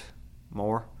comfort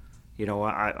more.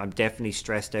 I'm definitely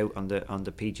stressed out on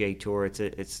the PGA Tour.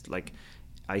 It's like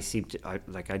I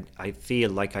feel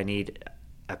like I need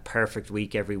a perfect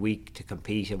week every week to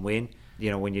compete and win.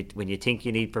 When you think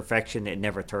you need perfection, it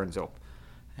never turns up.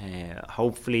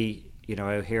 Hopefully,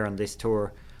 out here on this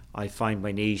tour, I find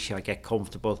my niche, I get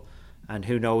comfortable, and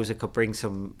who knows, it could bring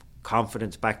some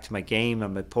confidence back to my game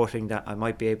and my putting that I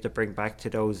might be able to bring back to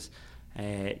those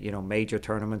major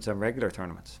tournaments and regular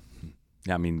tournaments.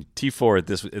 Yeah, I mean, T4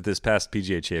 at this past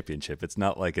PGA Championship, it's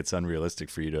not like it's unrealistic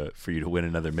for you to win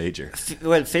another major.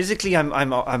 Well, physically,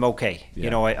 I'm okay.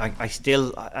 Yeah. I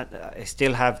still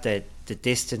have the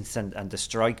distance and the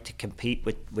strike to compete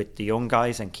with the young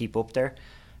guys and keep up there.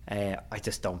 I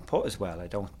just don't putt as well. I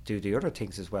don't do the other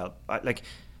things as well.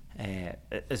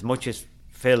 As much as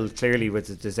Phil clearly was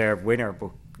a deserved winner,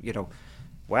 but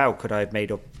wow, could I have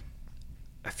made up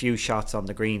a few shots on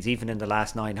the greens, even in the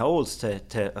last 9 holes, to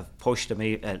have pushed them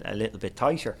a little bit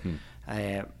tighter.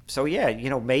 So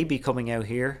maybe coming out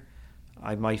here,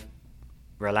 I might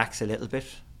relax a little bit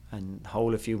and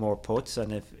hold a few more putts,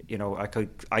 and if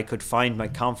I could find my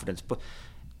confidence. But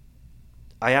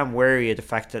I am wary of the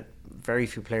fact that very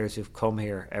few players who've come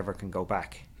here ever can go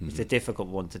back. It's a difficult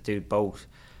one to do both.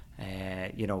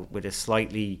 With a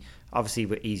slightly, obviously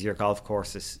with easier golf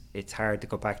courses, it's hard to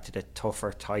go back to the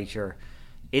tougher, tighter.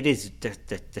 It is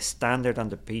the standard on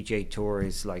the PGA Tour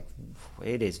is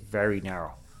it is very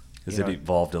narrow. Has it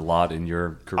evolved a lot in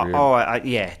your career?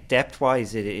 Yeah,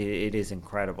 depth-wise, it is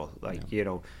incredible. I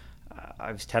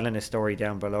was telling a story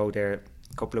down below there a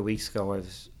couple of weeks ago. I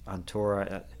was on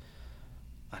tour.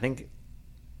 I think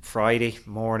Friday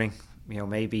morning,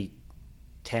 maybe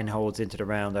 10 holes into the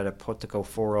round, I had a putt to go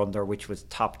 4 under, which was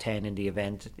top 10 in the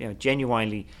event.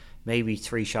 Genuinely, maybe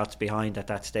 3 shots behind at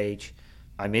that stage.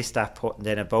 I missed that putt and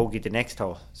then I bogeyed the next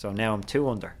hole. So now I'm 2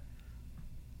 under.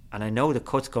 And I know the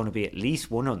cut's going to be at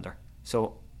least 1 under.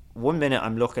 So 1 minute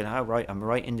I'm looking, right, I'm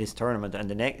right in this tournament. And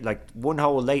the next, 1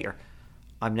 hole later,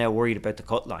 I'm now worried about the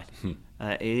cut line.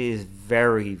 It is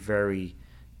very, very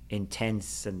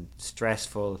intense and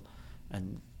stressful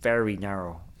and very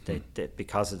narrow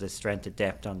because of the strength of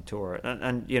depth on tour.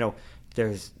 And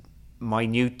there's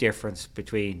minute difference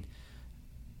between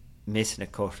missing a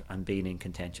cut and being in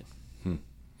contention.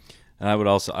 And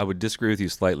I would disagree with you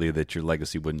slightly that your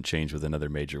legacy wouldn't change with another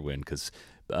major win, because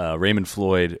Raymond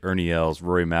Floyd, Ernie Els,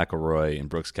 Rory McIlroy, and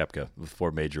Brooks Koepka with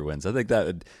 4 major wins. I think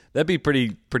that'd be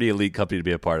pretty elite company to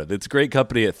be a part of. It's great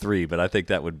company at 3, but I think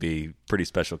that would be pretty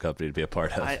special company to be a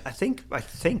part of. I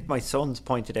think my sons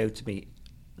pointed out to me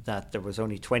that there was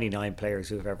only 29 players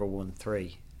who have ever won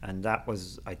 3, and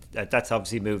that's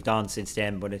obviously moved on since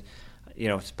then. But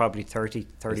it's probably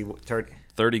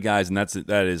 30 guys, and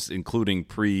that is including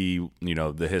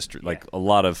the history. Like a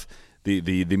lot of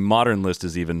the modern list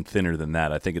is even thinner than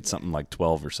that. I think it's something like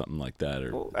 12 or something like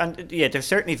that. There's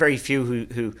certainly very few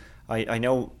who I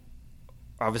know.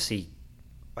 Obviously,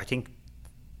 I think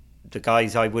the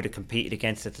guys I would have competed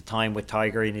against at the time with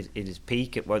Tiger in his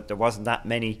peak, there wasn't that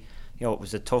many. It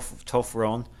was a tough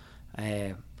run.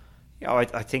 I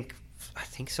think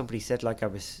somebody said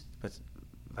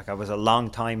I was a long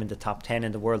time in the top 10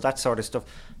 in the world, that sort of stuff.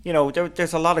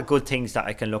 There's a lot of good things that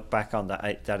I can look back on that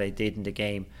I did in the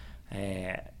game.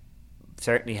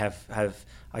 Certainly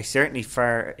I certainly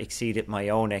far exceeded my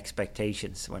own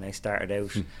expectations when I started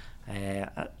out.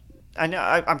 And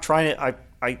I'm trying to.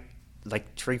 I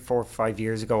like 3, 4, 5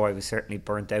 years ago, I was certainly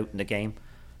burnt out in the game,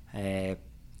 and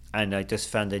I just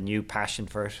found a new passion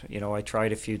for it. I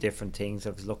tried a few different things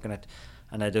I was looking at,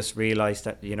 and I just realised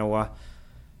that what.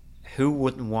 Who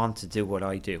wouldn't want to do what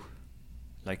I do?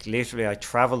 Like literally, I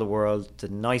travel the world, the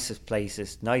nicest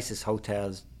places, nicest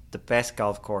hotels, the best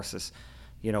golf courses.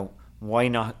 Why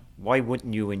not? Why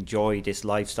wouldn't you enjoy this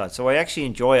lifestyle? So I actually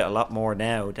enjoy it a lot more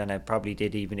now than I probably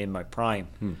did even in my prime.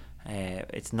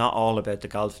 It's not all about the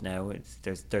golf now.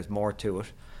 There's more to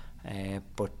it.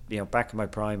 But back in my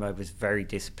prime, I was very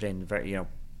disciplined,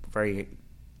 very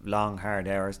long, hard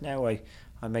hours. Now I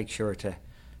make sure to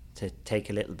take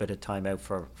a little bit of time out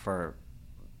for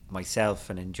myself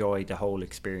and enjoy the whole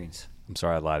experience. I'm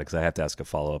sorry I lied, because I have to ask a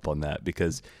follow-up on that,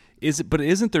 because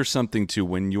isn't there something to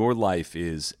when your life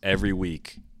is every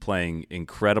week playing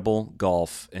incredible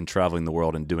golf and traveling the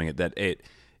world and doing it, that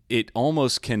it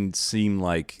almost can seem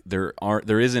like there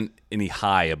isn't any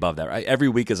high above that, right? Every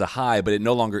week is a high, but it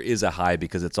no longer is a high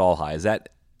because it's all high. Is that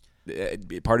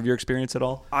part of your experience at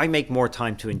all? I make more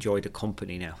time to enjoy the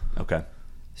company now. Okay.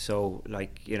 So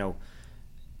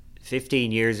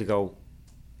 15 years ago,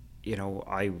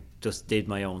 I just did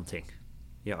my own thing.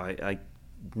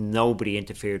 Nobody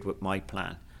interfered with my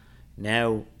plan.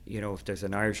 Now, if there's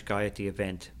an Irish guy at the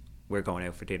event, we're going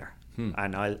out for dinner.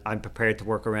 And I'm prepared to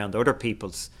work around other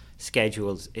people's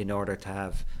schedules in order to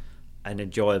have an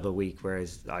enjoyable week,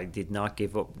 whereas I did not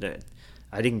give up.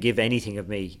 I didn't give anything of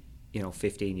me,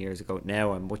 15 years ago.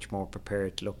 Now I'm much more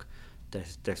prepared to look.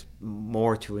 There's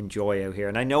more to enjoy out here,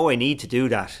 and I know I need to do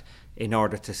that in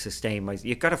order to sustain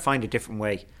you've got to find a different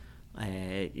way.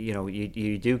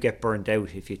 You do get burned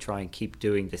out if you try and keep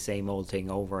doing the same old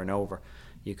thing over and over.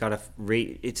 You got to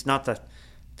it's not that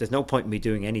there's no point in me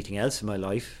doing anything else in my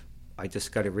life. I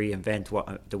just got to reinvent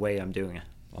the way I'm doing it.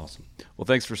 Awesome. Well,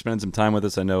 thanks for spending some time with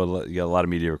us. I know you got a lot of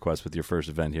media requests with your first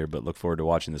event here, but look forward to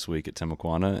watching this week at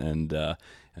Timuquana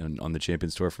and on the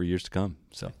Champions Tour for years to come.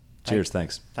 So, cheers.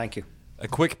 Thanks. Thank you. A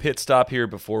quick pit stop here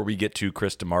before we get to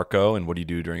Chris DiMarco. And what do you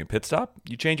do during a pit stop?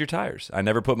 You change your tires. I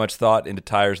never put much thought into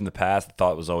tires in the past. The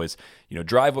thought was always,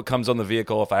 drive what comes on the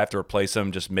vehicle. If I have to replace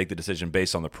them, just make the decision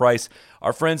based on the price.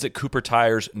 Our friends at Cooper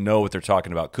Tires know what they're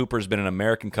talking about. Cooper's been an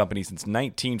American company since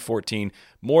 1914,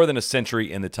 more than a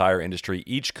century in the tire industry.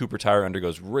 Each Cooper tire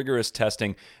undergoes rigorous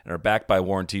testing and are backed by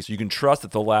warranty, so you can trust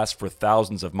that they'll last for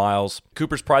thousands of miles.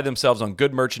 Coopers pride themselves on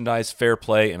good merchandise, fair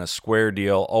play, and a square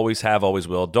deal. Always have, always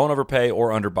will. Don't overpay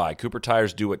or underbuy. Cooper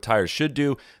tires do what tires should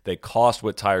do. They cost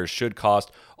what tires should cost.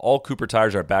 All Cooper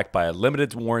tires are backed by a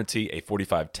limited warranty, a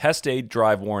 45 test aid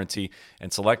drive warranty,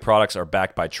 and select products are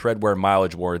backed by treadwear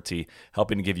mileage warranty,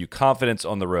 helping to give you confidence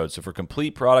on the road. So for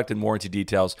complete product and warranty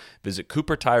details, visit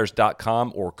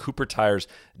coopertires.com or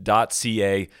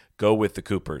coopertires.ca. Go with the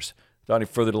Coopers. Without any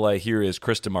further delay, here is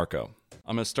Chris DiMarco.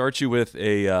 I'm going to start you with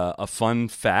a fun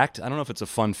fact. I don't know if it's a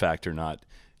fun fact or not.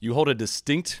 You hold a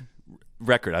distinct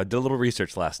record. I did a little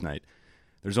research last night.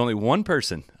 There's only one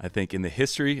person, I think, in the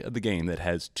history of the game that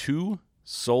has 2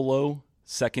 solo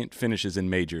second finishes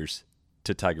in majors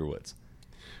to Tiger Woods.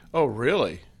 Oh,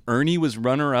 really? Ernie was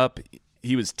runner-up.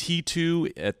 He was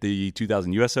T2 at the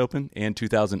 2000 U.S. Open and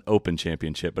 2000 Open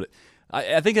Championship. But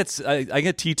I think I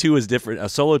get T2 is different. A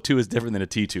solo 2 is different than a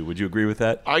T2. Would you agree with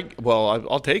that?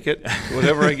 I'll take it,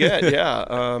 whatever I get. Yeah,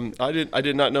 I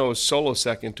did not know it was solo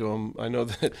second to him. I know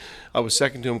that I was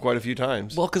second to him quite a few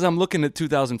times. Well, because I'm looking at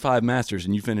 2005 Masters,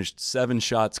 and you finished 7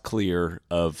 shots clear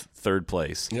of third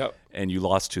place. Yep. And you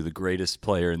lost to the greatest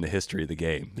player in the history of the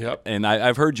game. Yep. And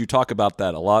I've heard you talk about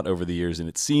that a lot over the years, and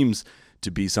it seems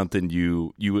to be something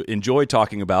you enjoy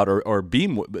talking about or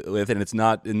being with, and it's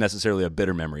not necessarily a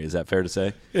bitter memory. Is that fair to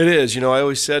say? It is. I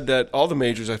always said that all the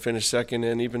majors I finished second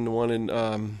in, even the one in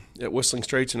at Whistling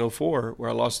Straits in 04, where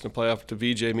I lost in the playoff to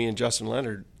VJ, me and Justin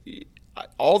Leonard,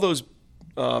 all those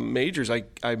majors, I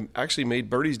actually made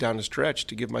birdies down the stretch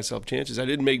to give myself chances. I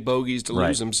didn't make bogeys to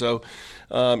lose them. So,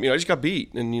 I just got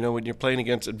beat. And, when you're playing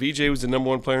against it, VJ was the number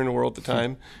one player in the world at the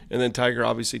time, and then Tiger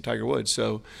Woods.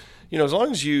 So, as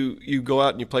long as you go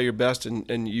out and you play your best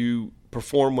and you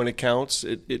perform when it counts,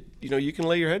 you can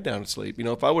lay your head down and sleep.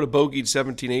 If I would have bogeyed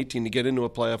 17, 18 to get into a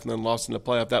playoff and then lost in the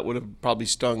playoff, that would have probably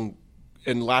stung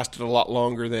and lasted a lot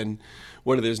longer than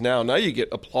what it is now. Now you get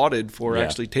applauded for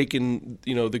actually taking,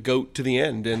 the GOAT to the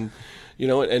end and,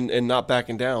 and not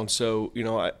backing down. So,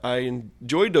 I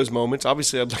enjoyed those moments.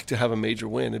 Obviously, I'd like to have a major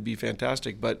win. It'd be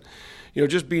fantastic. But,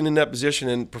 just being in that position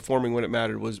and performing when it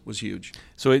mattered was huge.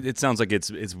 So it sounds like it's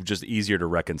just easier to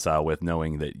reconcile with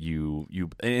knowing that you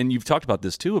and you've talked about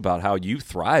this too, about how you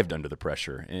thrived under the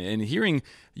pressure. And hearing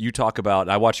you talk about,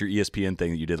 I watched your ESPN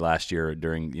thing that you did last year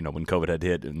during, when COVID had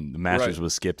hit and the Masters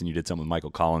was skipped, and you did something with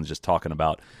Michael Collins, just talking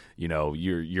about, you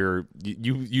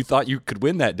thought you could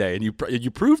win that day, and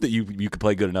you proved that you could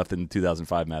play good enough in the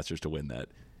 2005 Masters to win that.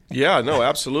 Yeah, no,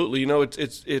 absolutely.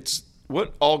 It's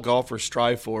what all golfers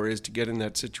strive for is to get in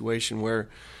that situation where,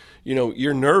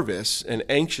 you're nervous and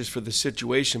anxious for the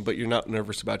situation, but you're not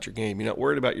nervous about your game. You're not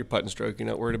worried about your putting stroke. You're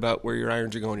not worried about where your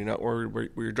irons are going. You're not worried where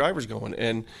your driver's going.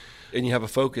 And you have a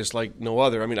focus like no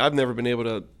other. I mean, I've never been able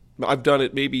to – I've done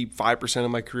it maybe 5%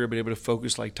 of my career, been able to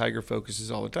focus like Tiger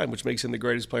focuses all the time, which makes him the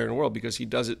greatest player in the world because he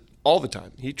does it all the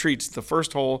time. He treats the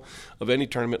first hole of any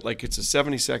tournament like it's a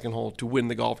 72nd hole to win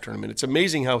the golf tournament. It's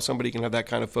amazing how somebody can have that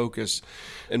kind of focus,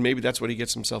 and maybe that's what he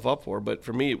gets himself up for. But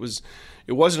for me,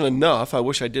 it wasn't enough. I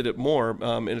wish I did it more,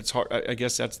 and it's hard. I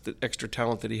guess that's the extra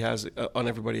talent that he has on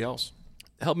everybody else.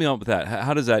 Help me out with that.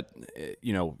 How does that,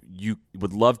 you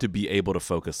would love to be able to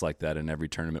focus like that in every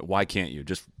tournament. Why can't you?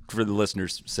 Just for the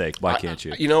listeners' sake, why can't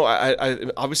you? I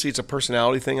obviously it's a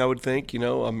personality thing, I would think.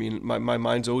 I mean, my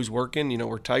mind's always working,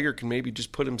 where Tiger can maybe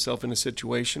just put himself in a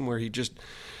situation where he just,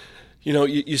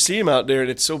 you see him out there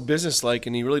and it's so businesslike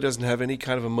and he really doesn't have any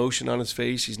kind of emotion on his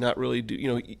face. He's not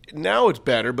really, now it's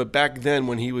better, but back then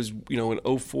when he was, in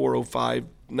 04, 05,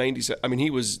 97, I mean, he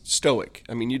was stoic.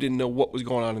 I mean, you didn't know what was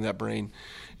going on in that brain.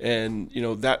 And,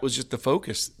 that was just the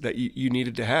focus that you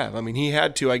needed to have. I mean, he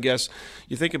had to, I guess,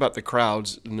 you think about the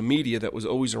crowds and the media that was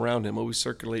always around him, always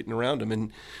circulating around him.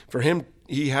 And for him,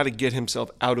 he had to get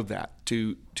himself out of that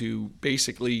to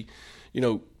basically,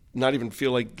 not even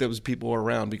feel like there was people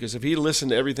around, because if he listened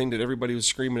to everything that everybody was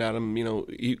screaming at him,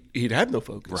 he'd have no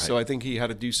focus. Right. So I think he had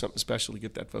to do something special to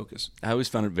get that focus. I always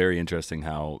found it very interesting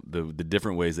how the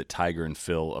different ways that Tiger and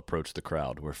Phil approach the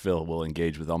crowd, where Phil will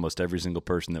engage with almost every single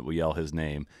person that will yell his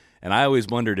name. And I always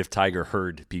wondered if Tiger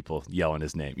heard people yelling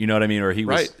his name. You know what I mean? Or he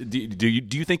was. Right. Do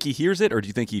you think he hears it, or do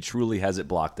you think he truly has it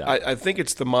blocked out? I think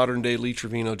it's the modern day Lee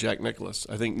Trevino, Jack Nicklaus.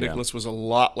 I think Nicklaus was a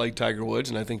lot like Tiger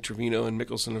Woods, and I think Trevino and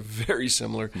Mickelson are very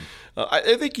similar.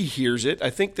 I think he hears it.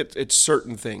 I think that it's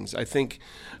certain things. I think,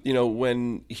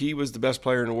 when he was the best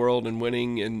player in the world and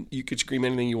winning, and you could scream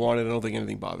anything you wanted, I don't think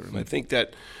anything bothered him. I think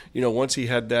that, once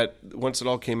it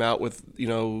all came out with,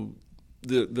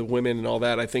 the women and all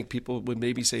that, I think people would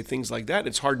maybe say things like that.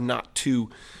 It's hard not to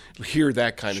hear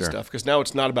that kind of stuff, because now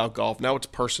it's not about golf. Now it's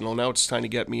personal. Now it's trying to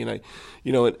get me, and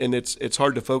and it's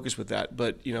hard to focus with that.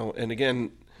 But and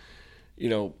again,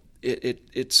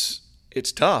 it's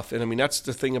tough. And I mean, that's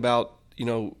the thing about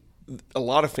a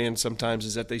lot of fans sometimes,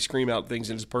 is that they scream out things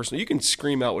and it's personal. You can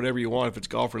scream out whatever you want if it's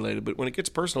golf related, but when it gets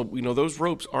personal, those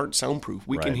ropes aren't soundproof.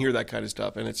 We can hear that kind of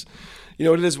stuff, and it's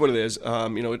it is what it is.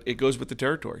 It goes with the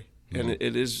territory. And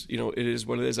it is, it is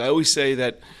what it is. I always say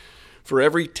that for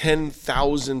every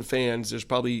 10,000 fans, there's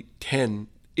probably 10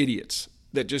 idiots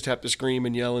that just have to scream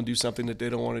and yell and do something that they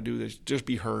don't want to do. They just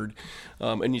be heard.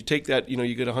 And you take that,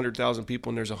 you get 100,000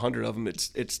 people and there's 100 of them.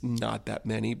 It's not that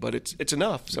many, but it's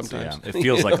enough sometimes. It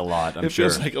feels like a lot, I'm sure. It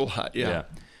feels like a lot, yeah.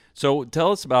 So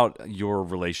tell us about your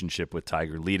relationship with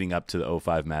Tiger leading up to the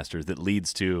 05 Masters that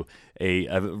leads to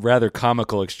a rather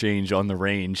comical exchange on the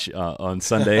range on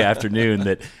Sunday afternoon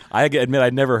that I admit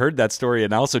I'd never heard that story,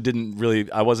 and I also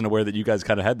I wasn't aware that you guys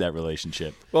kind of had that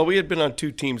relationship. Well, we had been on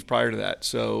two teams prior to that,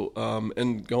 so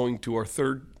and going to our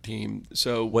third team.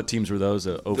 So what teams were those?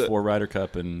 04 Ryder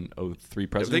Cup and 03 President's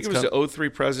Cup? I think it was the 03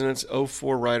 President's,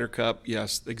 04 Ryder Cup.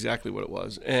 Yes, exactly what it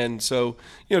was. And so,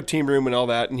 team room and all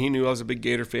that, and he knew I was a big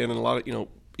Gator fan, and a lot of,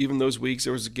 even those weeks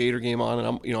there was a Gator game on,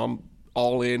 and I'm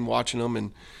all in watching them,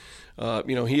 and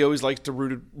he always likes to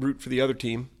root for the other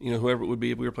team. Whoever it would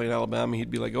be. If we were playing Alabama,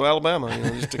 he'd be like, "Go Alabama,"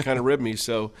 just to kind of rib me.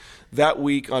 So that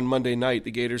week on Monday night,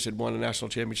 the Gators had won a national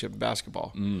championship in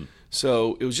basketball.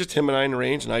 So it was just him and I in the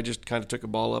range, and I just kind of took a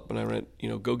ball up and I went,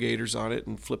 "Go Gators" on it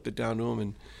and flipped it down to him.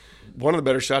 And one of the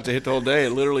better shots I hit the whole day.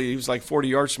 And literally, he was like 40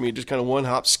 yards from me. Just kind of one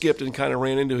hop, skipped, and kind of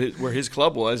ran into where his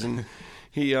club was, and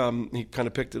he kind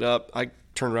of picked it up. I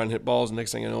turned around and hit balls, and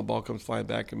next thing I know, a ball comes flying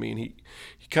back at me, and he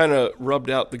kind of rubbed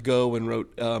out the go and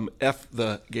wrote F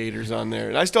the Gators on there.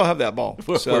 And I still have that ball.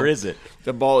 Where is it?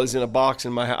 The ball is in a box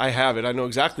in I have it. I know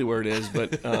exactly where it is,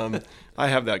 but I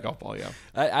have that golf ball, yeah.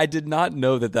 I did not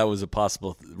know that was a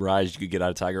possible rise you could get out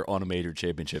of Tiger on a major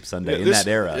championship Sunday in that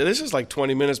era. This is like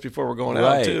 20 minutes before we're going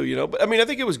out, too, But, I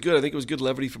think it was good. I think it was good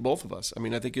levity for both of us.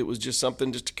 I think it was just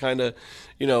something just to kind of,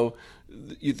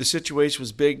 the situation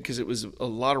was big because it was a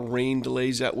lot of rain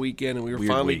delays that weekend, and we were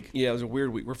it was a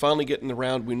weird week. We're finally getting the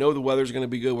round. We know the weather's going to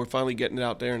be good. We're finally getting it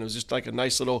out there, and it was just like a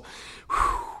nice little,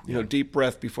 deep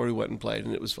breath before we went and played,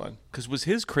 and it was fun. Because was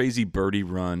his crazy birdie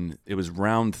run, it was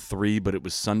round 3, but it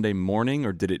was Sunday morning,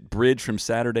 or did it bridge from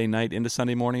Saturday night into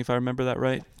Sunday morning, if I remember that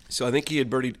right? So I think he had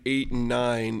birdied 8 and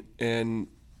 9, and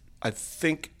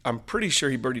I'm pretty sure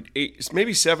he birdied 8,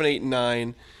 maybe 7, 8, and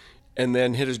 9, and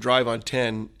then hit his drive on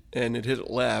 10, and it hit it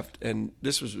left, and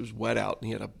it was wet out, and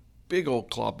he had a big old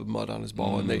clop of mud on his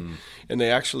ball, and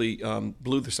they actually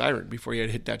blew the siren before he had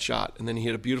hit that shot, and then he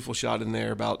hit a beautiful shot in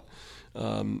there about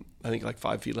I think like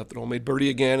 5 feet left at hole. Made birdie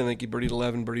again. I think he birdied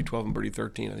 11, birdie 12, and birdie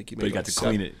 13. I think he made. But he got to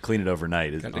clean it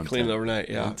overnight. Got to clean it overnight.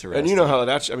 Yeah, and you know how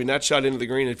that shot into the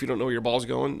green. If you don't know where your ball's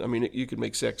going, you could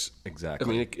make 6.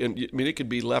 Exactly. It could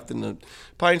be left in the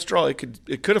pine straw. It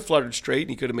could have fluttered straight,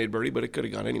 and he could have made birdie, but it could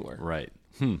have gone anywhere. Right.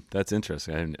 That's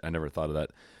interesting. I never thought of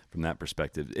that from that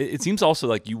perspective. It seems also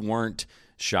like you weren't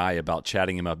shy about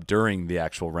chatting him up during the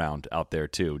actual round out there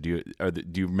too. Do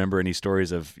you remember any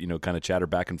stories of kind of chatter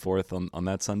back and forth on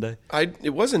that Sunday?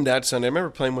 It wasn't that Sunday. I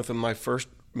remember playing with him my first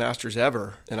Masters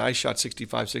ever, and I shot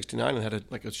 65, 69 and had a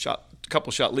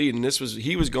couple shot lead. And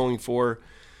he was going for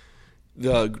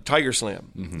the Tiger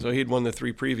Slam. Mm-hmm. So he had won the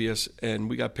 3 previous, and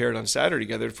we got paired on Saturday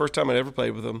together. The first time I'd ever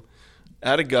played with him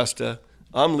at Augusta.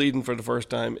 I'm leading for the first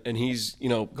time, and he's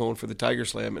going for the Tiger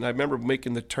Slam. And I remember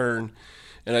making the turn.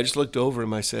 And I just looked over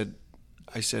him. I said,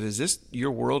 "Is this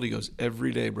your world?" He goes,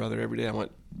 "Every day, brother, every day." I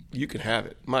went, "You can have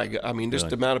it." My God, just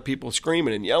the amount of people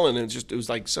screaming and yelling, and it was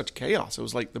like such chaos. It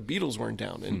was like the Beatles weren't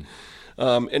down,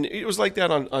 and it was like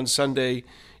that on Sunday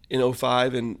in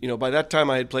 2005. And by that time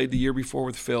I had played the year before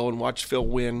with Phil and watched Phil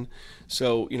win.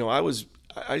 So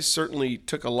I certainly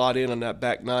took a lot in on that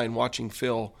back 9, watching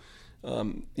Phil.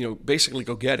 Basically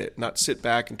go get it, not sit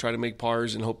back and try to make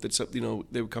pars and hope that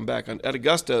they would come back. At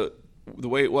Augusta, the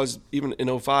way it was even in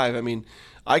 2005,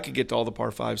 I could get to all the par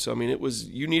 5s. So, it was,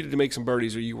 you needed to make some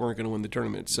birdies or you weren't going to win the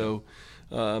tournament. So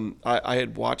I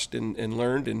had watched and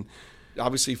learned, and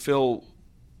obviously Phil,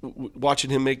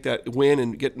 watching him make that win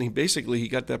and he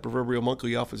got that proverbial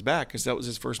monkey off his back because that was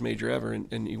his first major ever,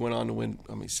 and he went on to win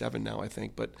 7 now, I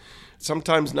think. But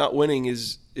sometimes not winning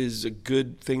is a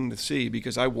good thing to see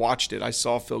because I watched it. I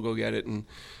saw Phil go get it, and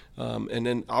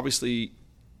then obviously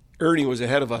Ernie was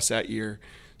ahead of us that year.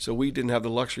 So we didn't have the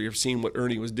luxury of seeing what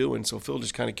Ernie was doing. So Phil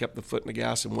just kind of kept the foot in the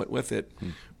gas and went with it,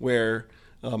 where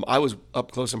I was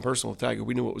up close and personal with Tiger.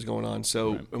 We knew what was going on.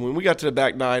 So and when we got to the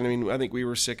back 9, I think we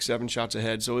were 6, 7 shots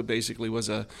ahead. So it basically was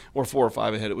or 4 or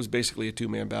 5 ahead. It was basically a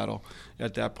 2-man battle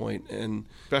at that point. And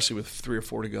especially with 3 or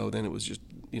 4 to go, then it was just,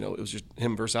 it was just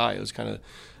him versus I. It was kind of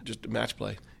just a match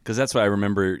play. Because that's what I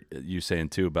remember you saying,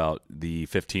 too, about the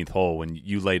 15th hole when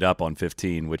you laid up on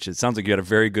 15, which it sounds like you had a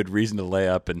very good reason to lay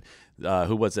up. And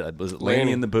who was it? Was it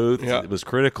Laney in the booth? Yeah. It was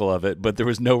critical of it, but there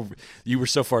was you were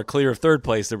so far clear of third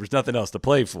place, there was nothing else to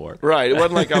play for. Right. It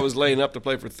wasn't like I was laying up to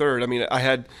play for third.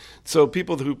 So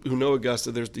people who know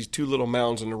Augusta, there's these 2 little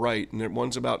mounds on the right, and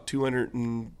one's about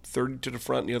 230 to the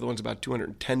front, and the other one's about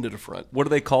 210 to the front. What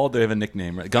are they called? They have a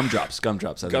nickname, right? Gumdrops.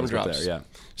 Gumdrops. Gumdrops. Yeah.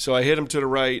 So I hit them to the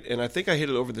right, and I think I hit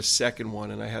it over the second one,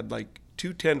 and I had like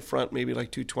 210 front, maybe like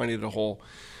 220 to the hole.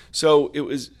 So it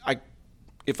was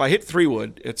if I hit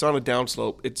 3-wood, it's on a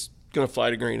downslope, it's going to fly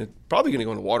to green. It's probably going to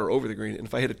go in the water over the green. And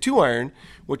if I hit a 2-iron,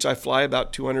 which I fly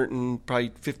about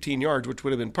 215 yards, which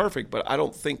would have been perfect, but I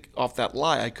don't think off that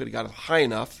lie I could have got it high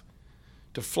enough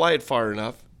to fly it far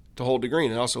enough to hold the green.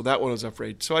 And also that one was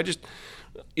afraid. So I just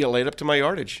laid up to my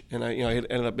yardage, and I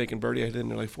ended up making birdie. I hit it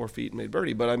nearly 4 feet and made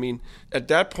birdie. But I mean, at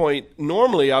that point,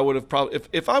 normally I would have probably,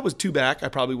 if I was 2 back, I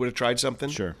probably would have tried something.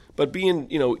 Sure. But being,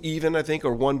 even, I think,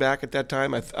 or 1 back at that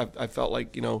time, I felt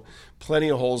like, plenty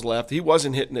of holes left. He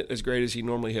wasn't hitting it as great as he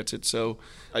normally hits it, so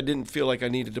I didn't feel like I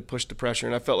needed to push the pressure.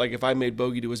 And I felt like if I made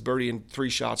bogey to his birdie in 3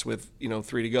 shots with,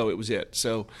 3 to go, it was it.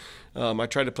 So I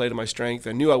tried to play to my strength.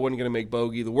 I knew I wasn't going to make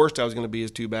bogey. The worst I was going to be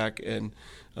is 2 back, and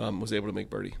was able to make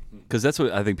birdie. Because that's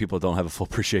what I think people don't have a full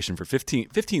appreciation for.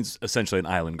 15's essentially an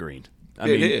island green.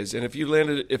 It is, and if you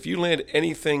land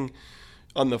anything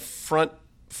on the front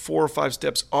 4 or 5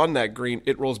 steps on that green,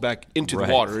 it rolls back into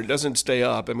the water. It doesn't stay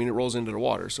up. I mean, it rolls into the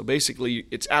water. So basically,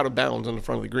 it's out of bounds on the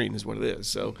front of the green, is what it is.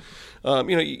 So,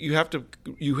 you have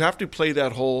to play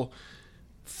that hole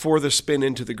for the spin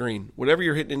into the green. Whatever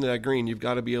you're hitting into that green, you've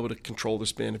got to be able to control the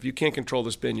spin. If you can't control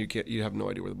the spin, you have no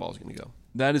idea where the ball's going to go.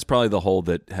 That is probably the hole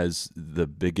that has the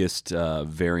biggest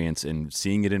variance in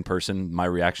seeing it in person, my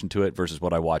reaction to it, versus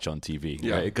what I watch on TV.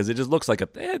 Yeah. Because it just looks like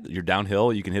you're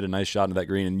downhill, you can hit a nice shot into that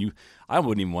green, and I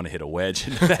wouldn't even want to hit a wedge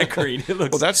into that green. It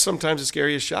looks, well, that's sometimes the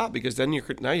scariest shot, because then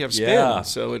now you have spin. Yeah.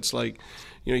 So it's like,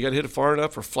 you got to hit it far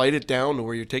enough or flight it down to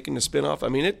where you're taking the spin off. I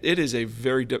mean, it is a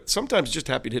very sometimes just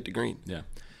happy to hit the green. Yeah.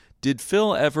 Did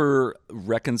Phil ever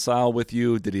reconcile with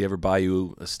you? Did he ever buy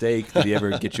you a steak? Did he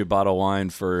ever get you a bottle of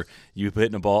wine for you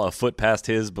hitting a ball a foot past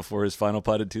his before his final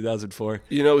putt in 2004?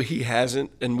 He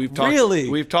hasn't, and we've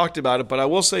talked about it. But I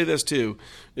will say this too,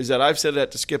 is that I've said that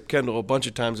to Skip Kendall a bunch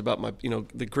of times about my,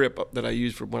 the grip that I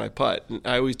use for when I putt. And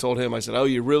I always told him, I said, "Oh,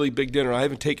 you're really big dinner." I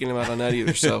haven't taken him out on that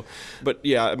either. So, but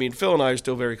yeah, I mean, Phil and I are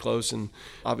still very close, and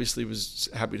obviously was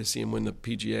happy to see him win the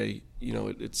PGA.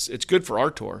 It's good for our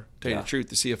tour, to tell you the truth,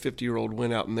 to see a 50-year-old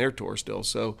win out in their tour still.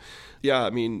 So, yeah, I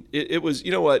mean, it was,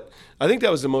 what, I think that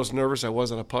was the most nervous I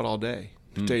was on a putt all day,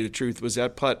 to tell you the truth, was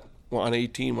that putt on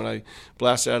 18 when I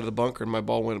blasted out of the bunker and my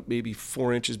ball went maybe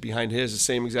 4 inches behind his, the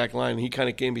same exact line. And he kind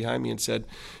of came behind me and said,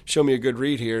 "Show me a good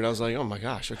read here." And I was like, "Oh my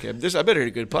gosh, okay, I better hit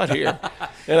a good putt here."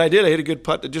 And I did. I hit a good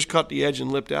putt that just caught the edge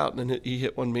and lipped out. And then he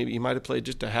hit one, maybe he might have played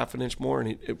just a half an inch more,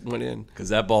 and it went in. Because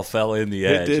that ball fell in the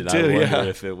edge. It did and too, I wonder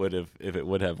if it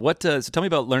would have. What? So tell me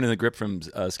about learning the grip from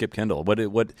Skip Kendall. What?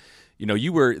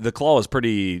 The claw is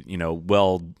pretty,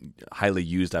 highly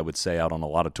used, I would say, out on a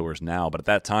lot of tours now. But at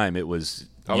that time, it was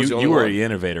you were the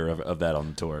innovator of that on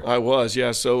the tour. I was,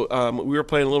 yeah. So we were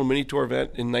playing a little mini tour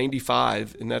event in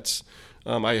 '95, and that's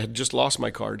I had just lost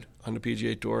my card on the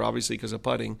PGA Tour, obviously because of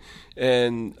putting,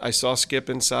 and I saw Skip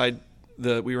inside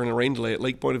we were in a rain delay at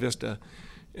Lake Buena Vista.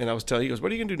 And I was telling, he goes,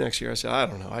 "What are you gonna do next year?" I said, "I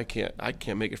don't know. I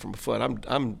can't make it from a foot.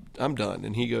 I'm done."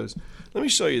 And he goes, "Let me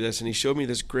show you this." And he showed me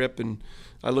this grip, and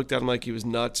I looked at him like he was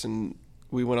nuts. And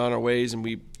we went on our ways.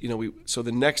 And so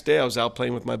the next day I was out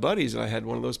playing with my buddies, and I had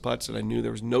one of those putts that I knew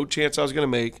there was no chance I was gonna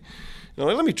make. And I'm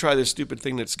like, "Let me try this stupid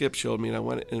thing that Skip showed me." And I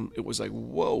went, and it was like,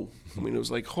 whoa. I mean, it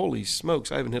was like, holy smokes!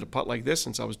 I haven't hit a putt like this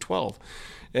since I was 12.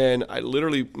 And I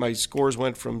literally, my scores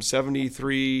went from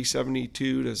 73,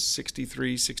 72 to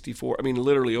 63, 64. I mean,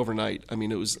 literally overnight. I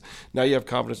mean, it was, now you have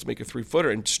confidence to make a 3-footer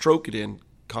and stroke it in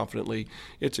confidently.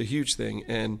 It's a huge thing.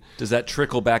 And does that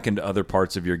trickle back into other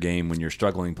parts of your game when you're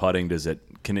struggling putting?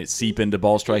 Can it seep into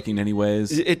ball striking in any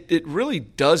ways? It really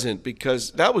doesn't,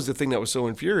 because that was the thing that was so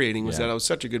infuriating, was that I was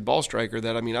such a good ball striker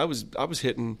that, I mean, I was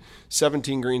hitting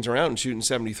 17 greens around and shooting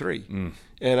 73.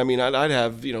 And I mean, I'd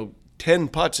have, 10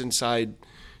 putts inside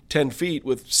 10 feet,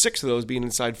 with 6 of those being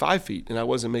inside 5 feet, and I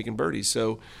wasn't making birdies.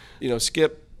 So,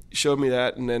 Skip showed me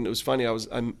that, and then it was funny.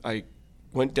 I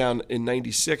went down in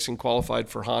 '96 and qualified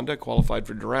for Honda, qualified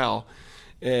for Doral,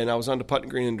 and I was on the putting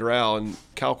green in Doral, and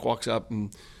Calc walks up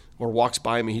or walks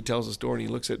by me. He tells the story, and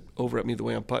he looks over at me the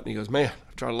way I'm putting. He goes, "Man,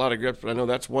 I've tried a lot of grips, but I know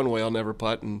that's one way I'll never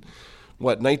putt." And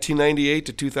 1998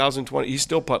 to 2020, he's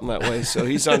still putting that way. So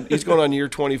he's going on year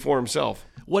 24 himself.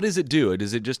 What does it do?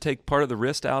 Does it just take part of the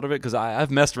wrist out of it? Because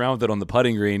I've messed around with it on the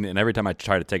putting green, and every time I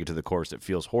try to take it to the course, it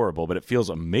feels horrible, but it feels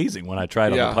amazing when I try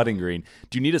it on the putting green.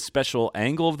 Do you need a special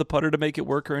angle of the putter to make it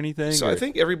work or anything? So I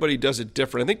think everybody does it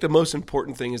different. I think the most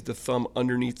important thing is the thumb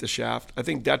underneath the shaft. I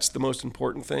think that's the most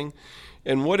important thing.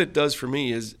 And what it does for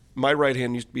me is, my right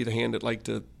hand used to be the hand that liked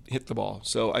to hit the ball.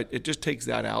 So it just takes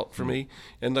that out for me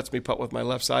and lets me putt with my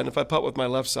left side. And if I putt with my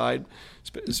left side,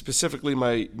 specifically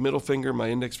my middle finger, my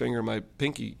index finger, my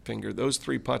pinky finger, those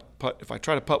 3 putt, if I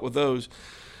try to putt with those,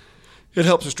 it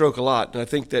helps the stroke a lot. And I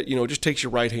think that, it just takes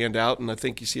your right hand out, and I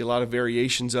think you see a lot of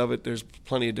variations of it. There's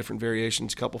plenty of different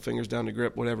variations, couple fingers down the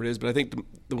grip, whatever it is. But I think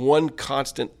the one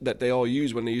constant that they all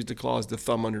use when they use the claw is the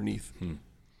thumb underneath.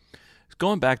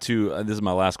 Going back to, this is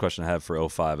my last question I have for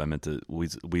 05. I meant to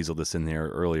weasel this in there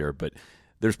earlier, but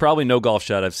There's probably no golf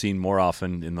shot I've seen more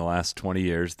often in the last 20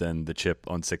 years than the chip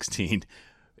on 16.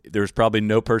 There's probably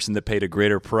no person that paid a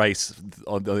greater price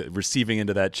on the receiving end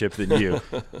of that chip than you.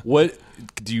 What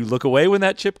do you look away when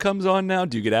that chip comes on now?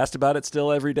 Do you get asked about it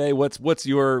still every day? What's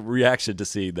your reaction to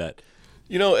seeing that?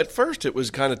 At first it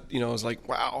was kind of, I was like,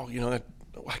 wow,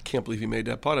 I can't believe he made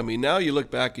that putt. I mean, now you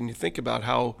look back and you think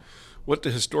about what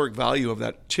the historic value of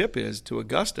that chip is to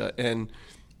Augusta. And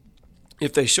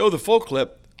if they show the full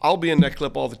clip, I'll be in that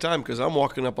clip all the time because I'm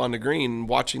walking up on the green and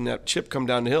watching that chip come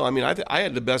down the hill. I mean, I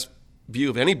had the best view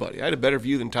of anybody. I had a better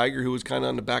view than Tiger, who was kind of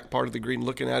on the back part of the green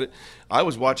looking at it. I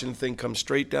was watching the thing come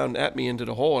straight down at me into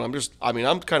the hole, and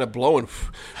I'm kind of blowing,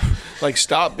 like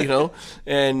stop,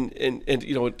 and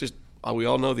it just, we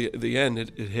all know the end.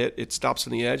 It hit, it stops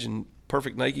on the edge, and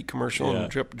perfect Nike commercial, and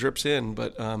drips in.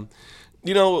 But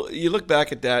you look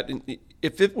back at that, and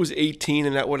if it was 18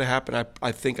 and that would have happened,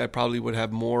 I think I probably would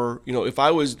have more. If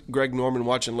I was Greg Norman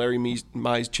watching Larry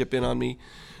Mize chip in on me,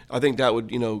 I think that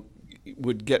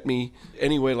would get me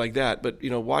anyway like that. But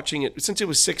watching it, since it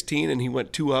was 16 and he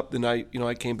went 2 up, then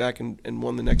I came back and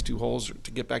won the next 2 holes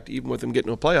to get back to even with him getting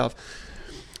to a playoff.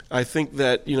 I think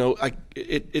that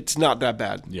it's not that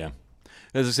bad. Yeah,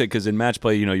 as I said, because in match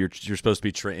play, you're supposed to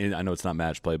be trained. I know it's not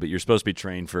match play, but you're supposed to be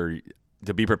trained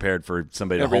to be prepared for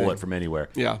somebody to hole it from anywhere.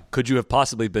 Yeah. Could you have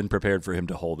possibly been prepared for him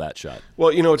to hold that shot?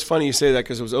 Well, it's funny you say that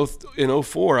because it was in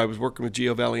 2004, I was working with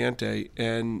Gio Valiente,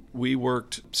 and we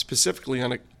worked specifically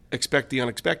on expect the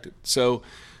unexpected. So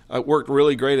I worked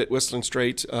really great at Whistling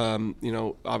Straits.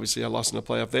 Obviously I lost in the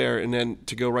playoff there. And then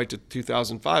to go right to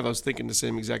 2005, I was thinking the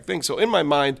same exact thing. So in my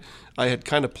mind, I had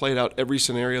kind of played out every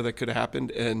scenario that could have happened.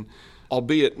 And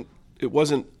albeit it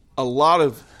wasn't a lot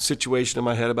of situation in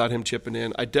my head about him chipping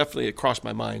in, it crossed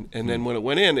my mind. And then when it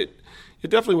went in, it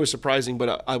definitely was surprising,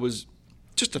 but I was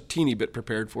just a teeny bit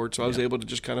prepared for it, so I was able to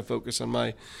just kind of focus on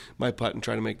my putt and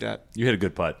try to make that. You hit a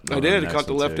good putt. I did. I caught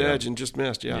the left edge and just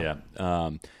missed, Yeah.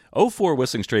 04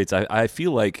 Whistling Straits, I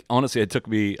feel like, honestly, it took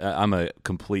me, I'm a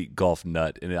complete golf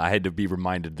nut, and I had to be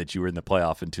reminded that you were in the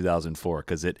playoff in 2004,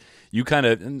 because you kind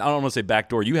of, I don't want to say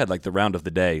backdoor, you had like the round of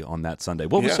the day on that Sunday.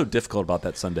 What was so difficult about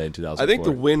that Sunday in 2004? I think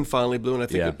the wind finally blew, and I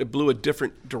think it blew a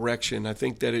different direction. I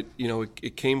think that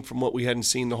it came from what we hadn't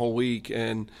seen the whole week,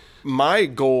 and my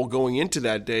goal going into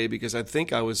that day, because I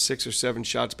think I was 6 or 7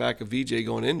 shots back of VJ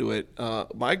going into it,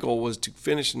 my goal was to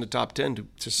finish in the top 10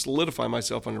 to solidify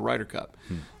myself on the Ryder Cup.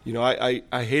 I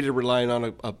hated relying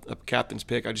on a captain's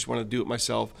pick. I just wanted to do it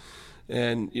myself.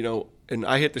 And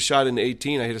I hit the shot in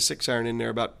 18. I hit a 6-iron in there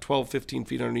about 12, 15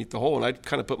 feet underneath the hole, and I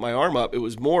kind of put my arm up. It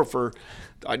was more for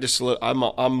I'm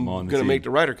going to make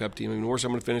the Ryder Cup team. I mean, worse, I'm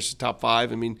going to finish the top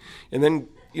 5. I mean, and then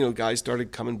guys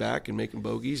started coming back and making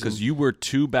bogeys. Because you were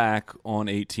 2 back on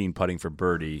 18 putting for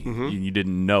birdie. Mm-hmm. You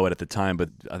didn't know it at the time, but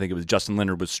I think it was Justin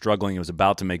Leonard was struggling. He was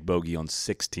about to make bogey on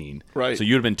 16. Right. So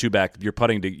you would have been 2 back. You're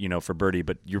putting to for birdie,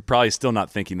 but you're probably still not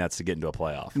thinking that's to get into a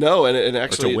playoff. No, and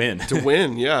actually or to win. To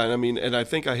win, yeah. And I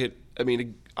think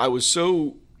I was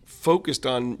so focused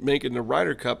on making the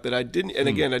Ryder Cup that I didn't. And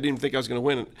again, I didn't think I was going to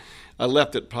win. I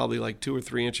left it probably like 2 or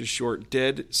 3 inches short,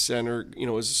 dead center. It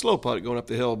was a slow putt going up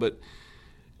the hill, but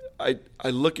I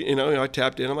look, I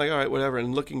tapped in. I'm like, all right, whatever.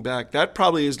 And looking back, that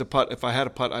probably is the putt. If I had a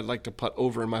putt I'd like to putt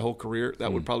over in my whole career,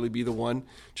 that would probably be the one,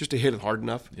 just to hit it hard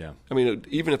enough. Yeah. I mean,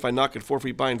 even if I knock it 4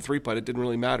 feet by and 3 putt, it didn't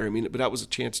really matter. I mean, but that was a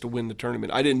chance to win the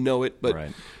tournament. I didn't know it, but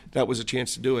that was a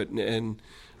chance to do it. And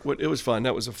it was fun.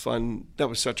 That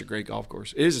was such a great golf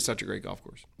course. It is such a great golf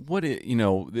course.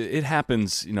 It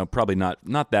happens, probably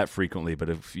not that frequently, but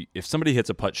if somebody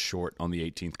hits a putt short on the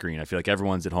 18th green, I feel like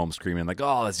everyone's at home screaming like,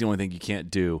 oh, that's the only thing you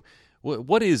can't do.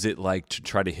 What is it like to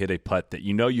try to hit a putt that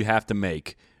you have to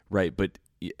make, right? But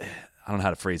I don't know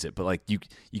how to phrase it, but like you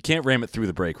can't ram it through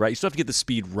the break, right? You still have to get the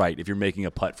speed right if you're making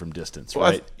a putt from distance,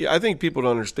 right? I think people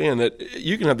don't understand that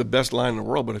you can have the best line in the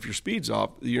world, but if your speed's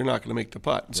off, you're not going to make the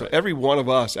putt. Right. So every one of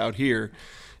us out here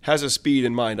has a speed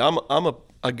in mind. I'm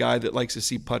a guy that likes to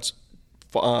see putts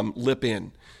lip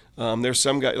in. There's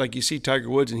some guy, like you see Tiger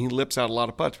Woods, and he lips out a lot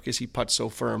of putts because he putts so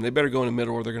firm. They better go in the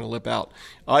middle or they're going to lip out.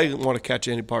 I want to catch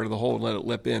any part of the hole and let it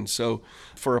lip in. So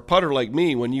for a putter like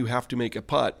me, when you have to make a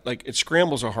putt,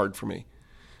 scrambles are hard for me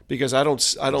because I don't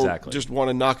just want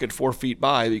to knock it 4 feet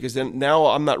by, because then now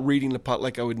I'm not reading the putt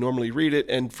like I would normally read it.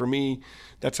 And for me,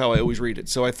 that's how I always read it.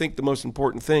 So I think the most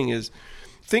important thing is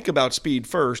think about speed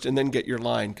first and then get your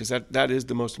line, because that is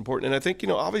the most important. And I think,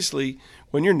 obviously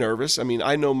when you're nervous,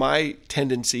 I know my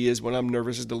tendency is when I'm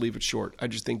nervous is to leave it short. I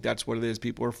just think that's what it is.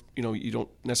 People are, you don't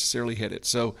necessarily hit it.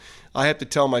 So I have to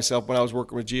tell myself, when I was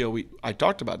working with Gio, I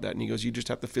talked about that, and he goes, you just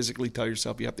have to physically tell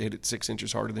yourself you have to hit it 6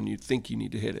 inches harder than you think you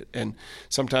need to hit it. And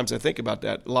sometimes I think about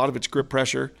that. A lot of it's grip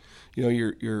pressure.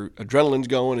 your adrenaline's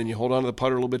going and you hold on to the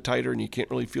putter a little bit tighter and you can't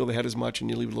really feel the head as much and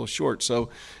you leave it a little short. So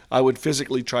I would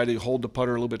physically try to hold the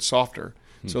putter a little bit softer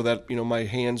so that, my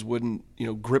hands wouldn't,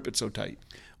 grip it so tight.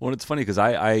 Well, it's funny because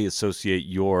I associate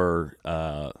your,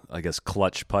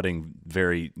 clutch putting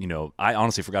very, I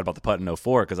honestly forgot about the putt in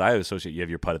 04 because I associate you have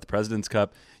your putt at the President's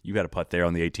Cup. You had a putt there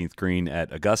on the 18th green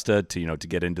at Augusta to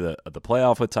get into the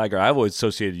playoff with Tiger. I've always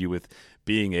associated you with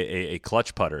being a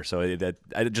clutch putter. So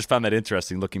I just found that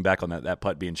interesting looking back on that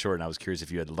putt being short, and I was curious if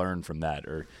you had learned from that.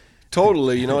 Or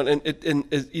Totally,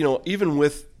 and even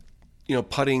with,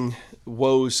 putting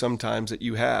woes sometimes that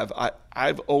you have,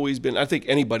 I've always been, I think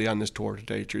anybody on this tour, to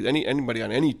tell you the truth, anybody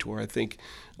on any tour, I think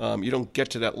you don't get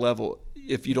to that level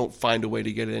if you don't find a way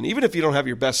to get it in. Even if you don't have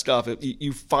your best stuff,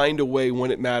 you find a way when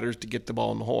it matters to get the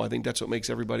ball in the hole. I think that's what makes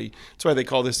everybody, that's why they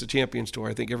call this the Champions Tour.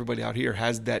 I think everybody out here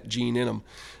has that gene in them.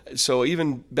 So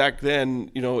even back then,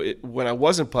 when I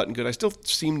wasn't putting good, I still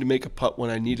seemed to make a putt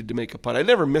when I needed to make a putt. I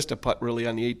never missed a putt really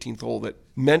on the 18th hole that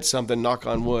meant something, knock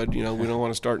on wood. We don't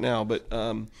want to start now, but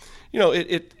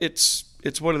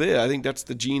it's what it is. I think that's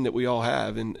the gene that we all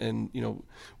have. And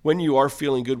when you are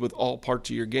feeling good with all parts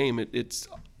of your game, it's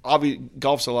obvious.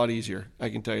 Golf's a lot easier, I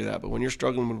can tell you that. But when you're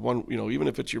struggling with one, even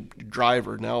if it's your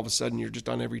driver, now all of a sudden you're just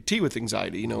on every tee with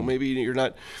anxiety. Maybe you're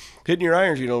not hitting your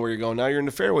irons, where you're going. Now you're in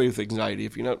the fairway with anxiety.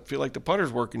 If you don't feel like the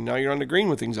putter's working, now you're on the green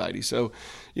with anxiety. So,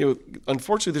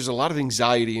 unfortunately, there's a lot of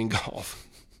anxiety in golf.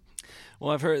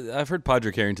 Well, I've heard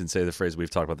Padraig Harrington say the phrase, we've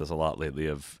talked about this a lot lately,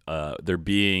 of there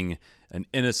being an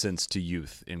innocence to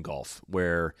youth in golf,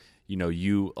 where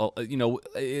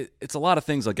it's a lot of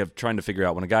things like of trying to figure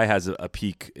out when a guy has a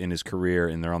peak in his career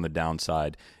and they're on the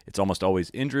downside, it's almost always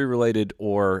injury related,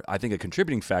 or I think a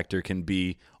contributing factor can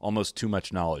be almost too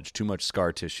much knowledge, too much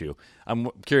scar tissue. I'm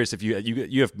curious if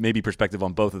you have maybe perspective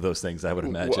on both of those things, I would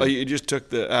imagine. Well, you just took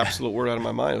the absolute word out of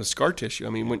my mind. It was scar tissue. I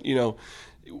mean,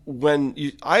 when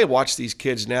I watch these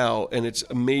kids now, and it's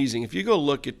amazing. If you go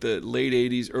look at the late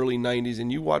 80s, early 90s,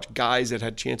 and you watch guys that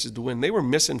had chances to win, they were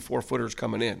missing 4-footers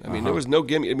coming in. I mean, there was no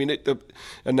gimme. I mean, the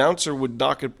announcer would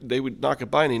knock it. They would knock it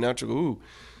by, and the announcer would go, "Ooh,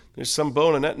 there's some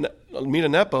bone in that, meat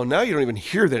in that bone." Now you don't even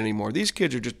hear that anymore. These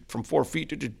kids are just from 4 feet,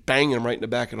 they're just banging them right in the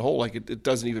back of the hole like it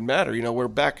doesn't even matter. We're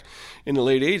back in the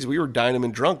late 80s, we were dying them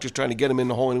and drunk just trying to get them in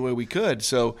the hole any way we could.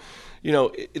 So,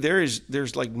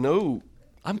 there's like no.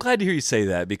 I'm glad to hear you say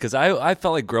that, because I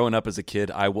felt like growing up as a kid,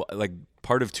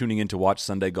 part of tuning in to watch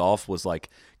Sunday golf was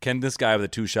like, can this guy with a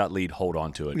 2-shot lead hold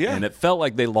on to it? Yeah. And it felt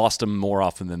like they lost him more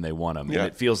often than they won him. Yeah. And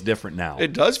it feels different now.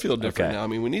 It does feel different now. I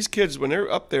mean, when these kids, when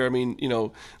they're up there, I mean,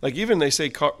 like even they say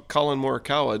Colin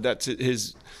Morikawa, that's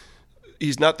his.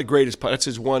 He's not the greatest putt. That's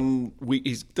his one weak.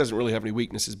 He doesn't really have any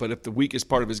weaknesses, but if the weakest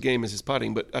part of his game is his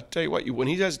putting. But I tell you what, when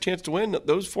he has a chance to win,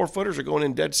 those 4-footers are going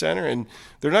in dead center, and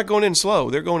they're not going in slow.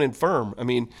 They're going in firm. I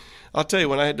mean, I'll tell you,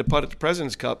 when I had to putt at the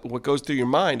President's Cup, what goes through your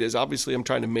mind is obviously I'm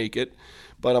trying to make it,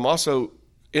 but I'm also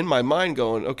in my mind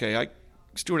going, okay,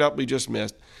 Stuart Appleby just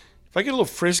missed. If I get a little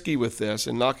frisky with this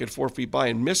and knock it 4 feet by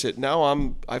and miss it, now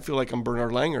I feel like I'm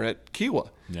Bernard Langer at Kiowa.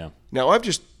 Yeah. Now I've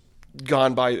just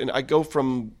gone by, and I go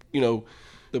from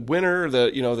the winner,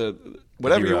 the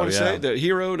whatever hero, you want to say, the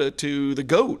hero to the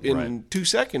GOAT in 2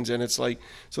 seconds, and it's like,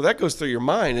 so that goes through your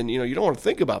mind, and you don't want to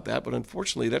think about that, but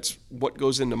unfortunately that's what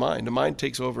goes into mind. The mind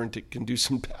takes over and can do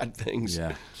some bad things.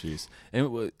 Yeah, jeez.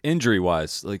 And injury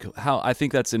wise, like how I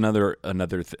think that's another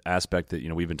aspect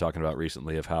that we've been talking about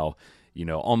recently of how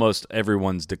almost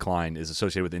everyone's decline is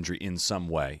associated with injury in some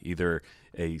way, either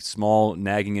a small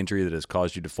nagging injury that has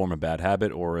caused you to form a bad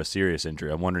habit or a serious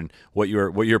injury. I'm wondering what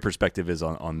your perspective is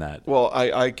on that. Well,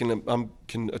 I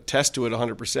can attest to it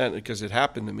 100% because it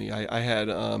happened to me. I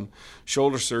had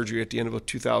shoulder surgery at the end of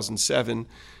 2007,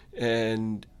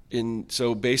 and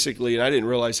so basically, and I didn't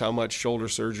realize how much shoulder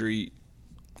surgery,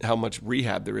 how much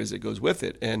rehab there is that goes with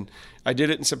it. And I did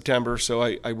it in September, so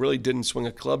I really didn't swing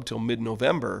a club till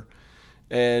mid-November.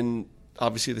 And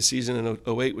obviously the season in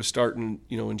 2008 was starting,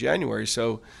 in January.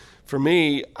 So for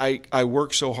me, I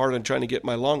worked so hard on trying to get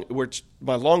my long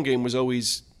game was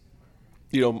always,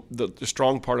 the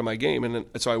strong part of my game. And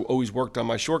so I always worked on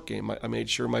my short game. I made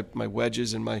sure my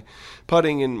wedges and my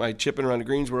putting and my chipping around the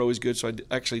greens were always good. So I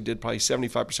actually did probably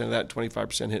 75% of that and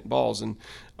 25% hitting balls. And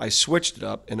I switched it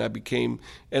up, and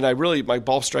my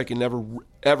ball striking never,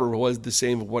 ever was the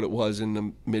same of what it was in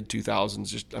the mid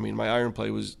 2000s. My iron play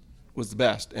was the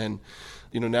best, and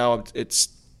now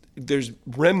there's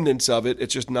remnants of it.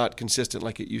 It's just not consistent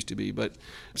like it used to be. But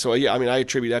so I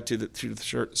attribute that to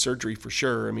the surgery for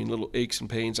sure. Little aches and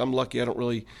pains. I'm lucky I don't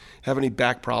really have any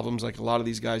back problems like a lot of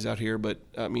these guys out here. But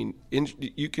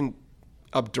you can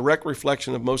a direct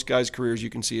reflection of most guys' careers.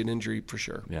 You can see an injury for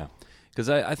sure. Yeah. Because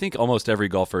I think almost every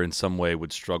golfer in some way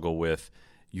would struggle with,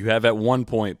 you have at one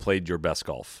point played your best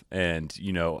golf. And,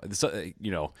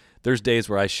 there's days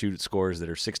where I shoot scores that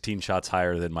are 16 shots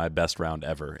higher than my best round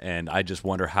ever. And I just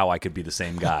wonder how I could be the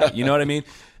same guy. You know what I mean?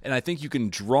 And I think you can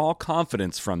draw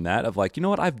confidence from that of like, you know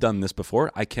what, I've done this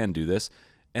before. I can do this.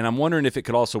 And I'm wondering if it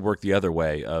could also work the other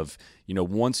way of,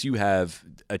 once you have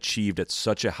achieved at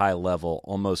such a high level,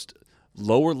 almost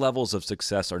lower levels of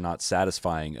success are not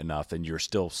satisfying enough and you're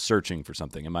still searching for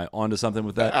something. Am I onto something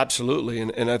with that? Absolutely.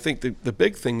 And I think the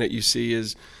big thing that you see I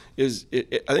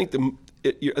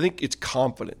think it's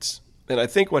confidence. And I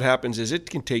think what happens is it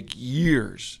can take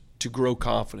years to grow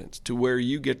confidence to where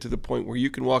you get to the point where you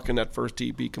can walk in that first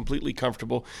tee, be completely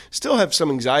comfortable, still have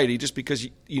some anxiety just because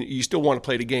you still want to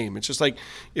play the game. It's just like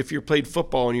if you're played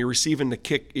football and you're receiving the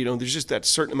kick, there's just that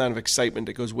certain amount of excitement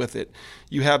that goes with it.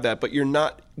 You have that, but you're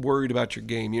not worried about your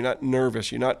game. You're not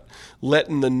nervous. You're not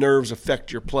letting the nerves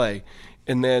affect your play.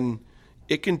 And then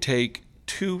it can take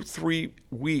 2-3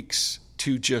 weeks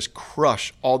to just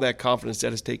crush all that confidence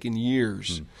that has taken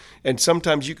years. And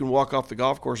sometimes you can walk off the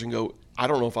golf course and go, I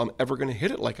don't know if I'm ever going to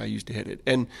hit it like I used to hit it.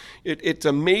 And it's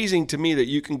amazing to me that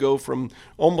you can go from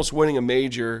almost winning a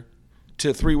major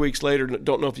to 3 weeks later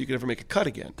don't know if you can ever make a cut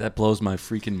again. That blows my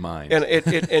freaking mind. And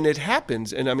it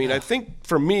happens. And I mean, I think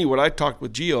for me, what I talked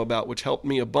with Gio about, which helped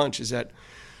me a bunch, is that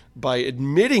by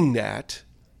admitting that,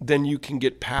 then you can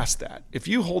get past that. If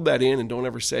you hold that in and don't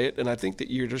ever say it, then I think that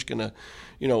you're just going to,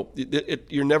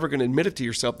 you're never going to admit it to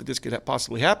yourself that this could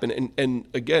possibly happen. And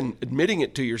again, admitting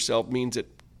it to yourself means that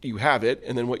you have it,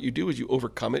 and then what you do is you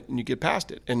overcome it and you get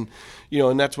past it. And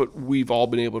and that's what we've all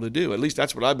been able to do. At least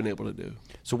that's what I've been able to do.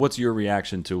 So what's your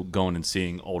reaction to going and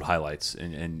seeing old highlights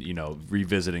and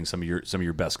revisiting some of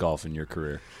your best golf in your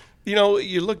career?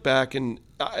 You look back and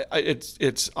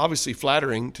it's obviously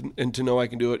flattering to know I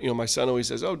can do it. My son always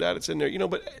says, "Oh, Dad, it's in there."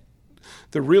 But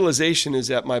the realization is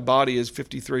that my body is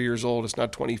 53 years old. It's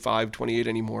not 25, 28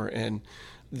 anymore, and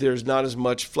there's not as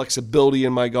much flexibility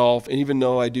in my golf. And even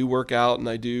though I do work out and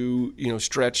I do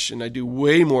stretch and I do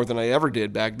way more than I ever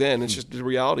did back then, it's just the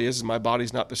reality is my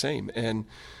body's not the same. And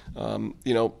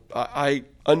I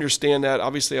understand that.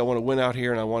 Obviously, I want to win out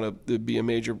here, and I want to be a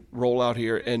major role out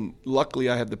here. And luckily,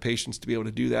 I have the patience to be able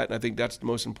to do that. And I think that's the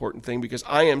most important thing, because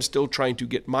I am still trying to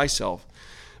get myself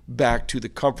back to the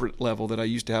comfort level that I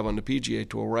used to have on the PGA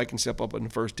Tour, where I can step up on the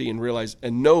first tee and realize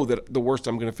and know that the worst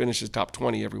I'm going to finish is top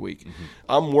 20 every week. Mm-hmm.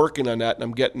 I'm working on that, and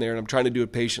I'm getting there, and I'm trying to do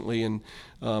it patiently. And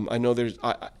I know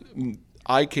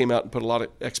I came out and put a lot of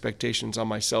expectations on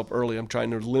myself early. I'm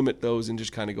trying to limit those and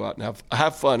just kind of go out and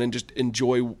have fun and just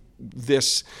enjoy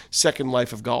this second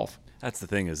life of golf. That's the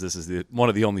thing, is this is one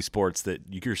of the only sports that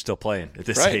you're still playing at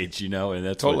this age, and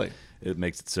that's totally it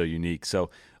makes it so unique. So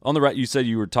on the right, you said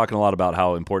you were talking a lot about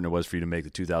how important it was for you to make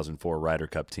the 2004 Ryder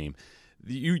Cup team.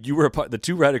 You were the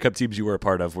two Ryder Cup teams you were a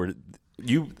part of were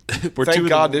Thank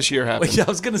God this year happened. I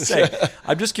was going to say,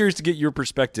 I'm just curious to get your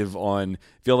perspective on,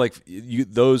 feel like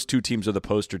those two teams are the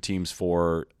poster teams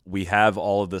for, we have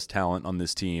all of this talent on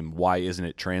this team, why isn't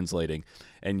it translating?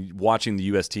 And watching the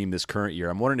U.S. team this current year,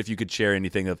 I'm wondering if you could share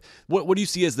anything of, what do you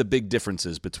see as the big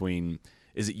differences between,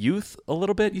 is it youth a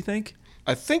little bit, you think?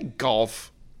 I think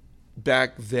golf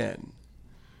back then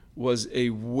was a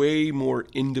way more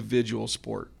individual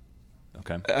sport.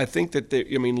 Okay. I think that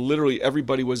literally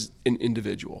everybody was an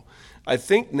individual. I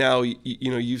think now,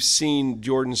 you've seen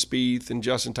Jordan Spieth and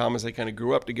Justin Thomas. They kind of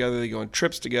grew up together. They go on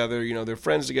trips together. They're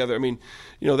friends together.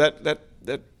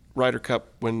 That Ryder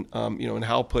Cup when and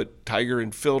Hal put Tiger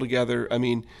and Phil together.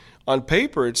 On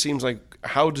paper it seems like,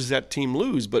 how does that team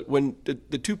lose? But when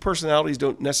the two personalities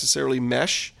don't necessarily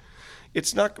mesh,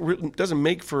 it doesn't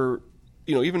make for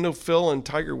even though Phil and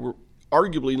Tiger were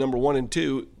arguably number 1 and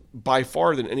 2 by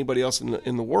far than anybody else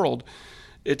in the world,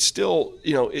 it's still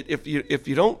if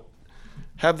you don't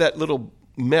have that little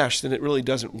mesh, then it really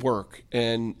doesn't work.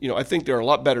 And I think they're a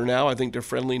lot better now. I think they're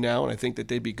friendly now, and I think that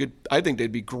they'd be good. I think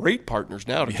they'd be great partners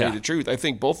now, to tell you the truth. I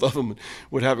think both of them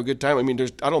would have a good time.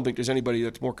 I don't think there's anybody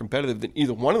that's more competitive than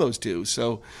either one of those two.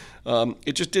 So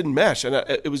it just didn't mesh, and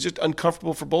it was just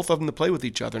uncomfortable for both of them to play with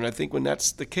each other. And I think when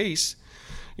that's the case,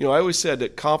 I always said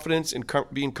that confidence and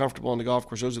being comfortable on the golf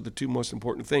course, those are the two most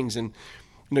important things. And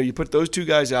you put those two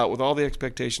guys out with all the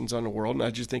expectations on the world, and I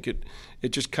just think it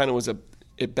just kind of was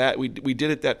we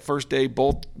did it that first day,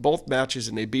 both matches,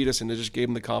 and they beat us, and they just gave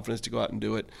them the confidence to go out and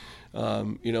do it.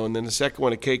 And then the second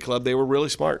one at K Club, they were really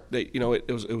smart. They,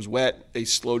 it was wet. They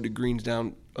slowed the greens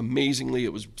down amazingly.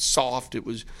 It was soft. It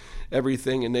was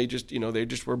everything, and they just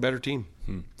were a better team.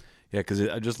 Yeah, because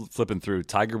I'm just flipping through.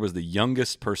 Tiger was the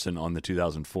youngest person on the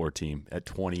 2004 team at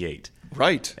 28.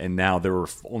 Right. And now there were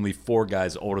only 4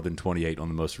 guys older than 28 on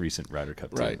the most recent Ryder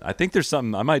Cup team. Right. I think there's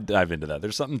something, I might dive into that.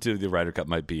 There's something to the Ryder Cup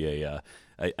might be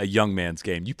a young man's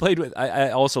game. You played with,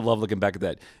 I also love looking back at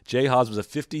that. Jay Haas was a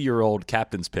 50-year-old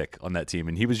captain's pick on that team,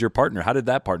 and he was your partner. How did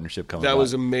that partnership come about? That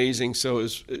was amazing. So it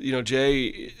was,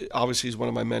 Jay obviously is one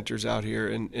of my mentors out here,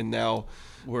 and now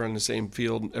we're on the same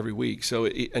field every week. So,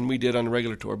 and we did on a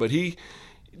regular tour. But he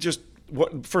just,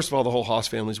 first of all, the whole Haas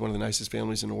family is one of the nicest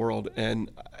families in the world.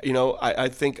 And, I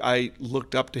think I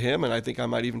looked up to him, and I think I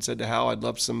might even said to Hal, I'd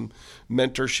love some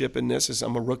mentorship in this, as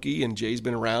I'm a rookie, and Jay's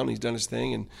been around, he's done his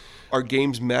thing. And our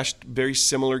games meshed, very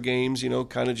similar games,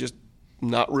 kind of just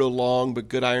not real long, but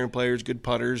good iron players, good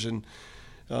putters. And,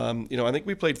 I think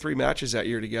we played 3 matches that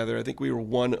year together. I think we were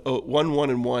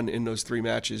 1-1-1 in those 3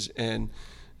 matches. And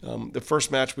the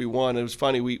first match we won, it was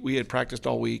funny, we had practiced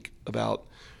all week about,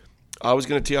 I was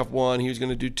going to tee off 1, he was going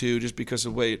to do 2, just because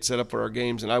of the way it's set up for our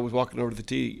games. And I was walking over to the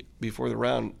tee before the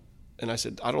round, and I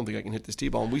said, I don't think I can hit this tee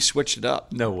ball. And we switched it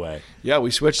up. No way. Yeah, we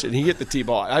switched it, and he hit the tee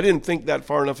ball. I didn't think that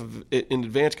far enough of it in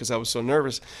advance because I was so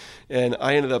nervous. And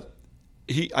I ended up,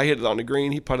 I hit it on the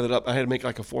green, he putted it up. I had to make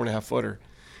like a 4.5 footer.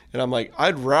 And I'm like,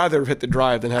 I'd rather hit the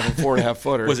drive than have a 4.5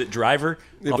 footer. Was it driver?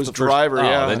 It was driver,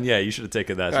 yeah. Then yeah, you should have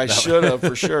taken that. I should have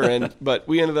for sure. But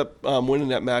we ended up winning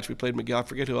that match. We played Miguel. I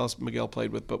forget who else Miguel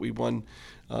played with, but we won.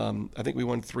 I think we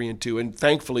won 3-2. And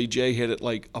thankfully, Jay hit it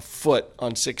like a foot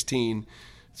on 16.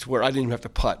 It's where I didn't even have to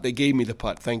putt. They gave me the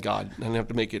putt. Thank God. I didn't have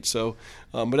to make it. So,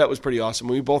 but that was pretty awesome.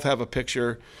 We both have a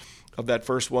picture of that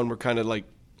first one. We're kind of like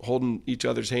holding each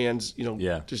other's hands.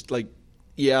 Just like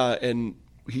and.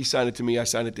 He signed it to me, I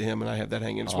signed it to him, and I have that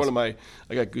hanging. It's awesome. I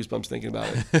got goosebumps thinking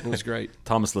about it. It was great.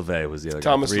 Thomas LeVay was the other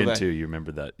Thomas guy. 3 LeVay. and 2. You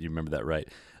remember that right.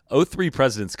 03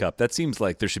 President's Cup. That seems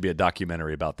like there should be a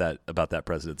documentary about that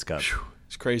President's Cup.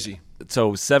 It's crazy.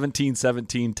 So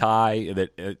 17-17 tie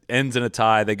that it ends in a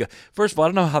tie. They go, first of all, I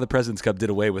don't know how the President's Cup did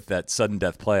away with that sudden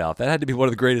death playoff. That had to be one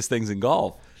of the greatest things in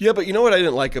golf. Yeah, but you know what I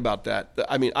didn't like about that?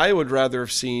 I mean, I would rather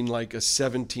have seen like a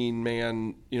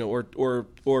 17-man,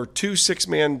 or 2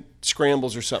 6-man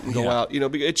scrambles or something go out.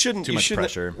 Because it shouldn't. Too much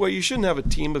pressure. Well, you shouldn't have a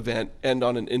team event end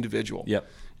on an individual. Yep.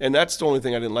 And that's the only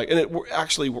thing I didn't like. And it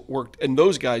actually worked. And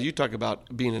those guys, you talk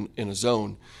about being in a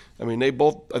zone. I mean,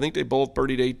 I think they both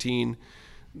birdied 18.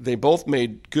 They both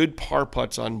made good par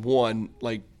putts on one,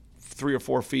 like 3 or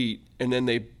 4 feet, and then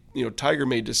they, Tiger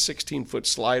made this 16-foot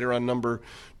slider on number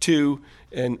 2,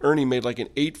 and Ernie made like an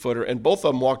 8-footer, and both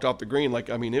of them walked off the green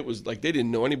it was like they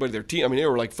didn't know anybody their team. I mean, they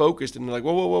were like focused, and they're like,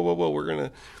 whoa, we're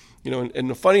gonna, And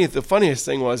the funniest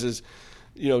thing was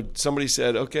somebody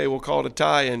said, okay, we'll call it a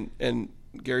tie, and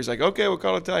Gary's like, okay, we'll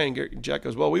call it a tie. And Jack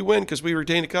goes, well, we win because we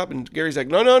retained the cup. And Gary's like,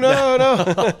 no.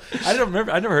 I don't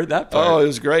remember. I never heard that part. Oh, it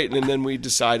was great. And then we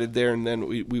decided there, and then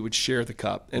we would share the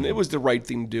cup. And it was the right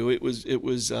thing to do. It was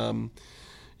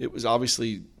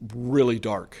obviously really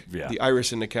dark. Yeah. The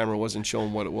iris in the camera wasn't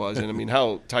showing what it was. And I mean,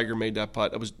 how Tiger made that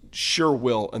putt, it was sure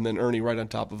will. And then Ernie right on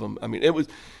top of him. I mean,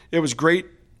 it was great.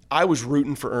 I was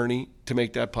rooting for Ernie to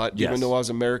make that putt, even though I was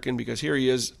American, because here he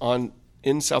is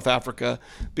in South Africa,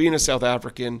 being a South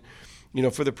African,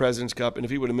 for the President's Cup. And if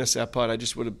he would have missed that putt,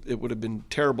 it would have been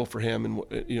terrible for him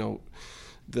and,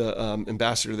 the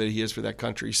ambassador that he is for that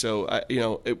country. So,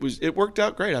 it worked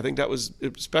out great. I think that was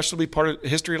special to be part of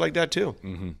history like that too.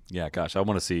 Mm-hmm. Yeah, gosh, I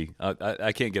want to see.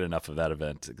 I can't get enough of that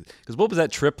event. Because what was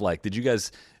that trip like? Did you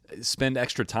guys spend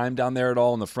extra time down there at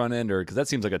all on the front end, or because that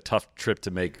seems like a tough trip to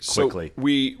make quickly? So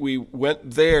we went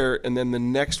there, and then the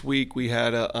next week we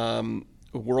had a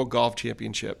World Golf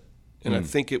Championship, and I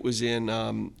think it was in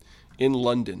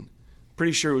London.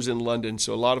 Pretty sure it was in London.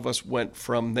 So a lot of us went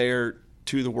from there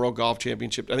to the World Golf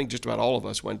Championship. I think just about all of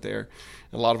us went there.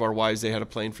 And a lot of our wives, they had a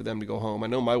plane for them to go home. I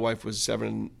know my wife was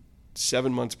seven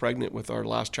months pregnant with our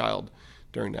last child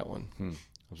during that one. I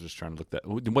was just trying to look that.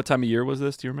 What time of year was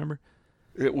this? Do you remember?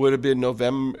 It would have been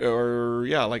November,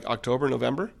 like October,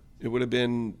 November. It would have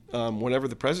been whenever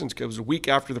the President's Cup. It was a week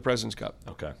after the President's Cup.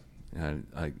 Okay.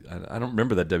 I don't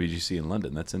remember that WGC in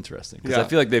London. That's interesting because Yeah. I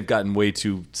feel like they've gotten way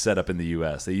too set up in the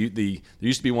U.S. There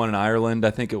used to be one in Ireland,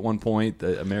 I think, at one point,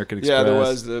 the American Express. Yeah, there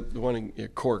was the one in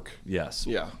Cork. Yes.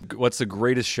 Yeah. What's the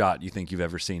greatest shot you think you've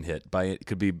ever seen hit? It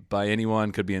could be by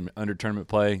anyone, could be in under tournament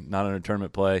play, not under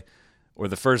tournament play, or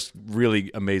the first really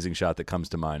amazing shot that comes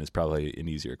to mind is probably an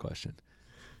easier question.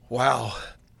 Wow.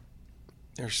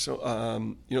 There's so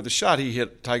the shot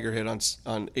Tiger hit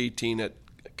on 18 at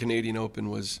Canadian Open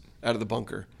was out of the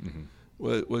bunker.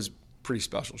 Was pretty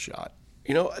special shot.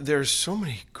 There's so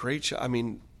many great shots. I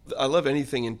mean, I love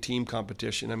anything in team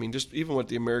competition. I mean, just even what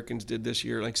the Americans did this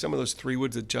year, like some of those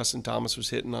 3-woods that Justin Thomas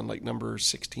was hitting on like number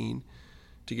 16.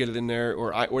 to get it in there,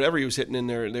 or whatever he was hitting in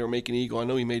there. They were making eagle. I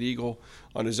know he made eagle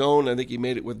on his own. I think he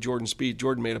made it with Jordan Speed.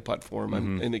 Jordan made a putt for him,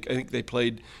 and I think they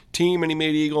played team, and he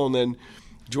made eagle, and then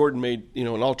Jordan made an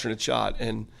alternate shot.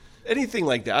 And anything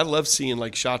like that, I love seeing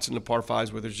like shots in the par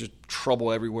fives where there's just trouble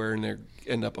everywhere and they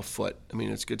end up a foot. I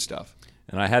mean, it's good stuff.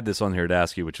 And I had this on here to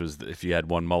ask you, which was if you had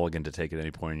one mulligan to take at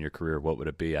any point in your career, what would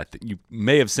it be? I think you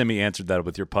may have semi-answered that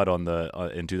with your putt on the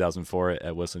in 2004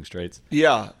 at Whistling Straits.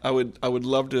 Yeah, I would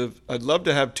love to. I'd love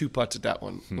to have 2 putts at that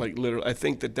one. Like literally, I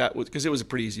think that was because it was a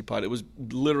pretty easy putt. It was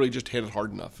literally just hit it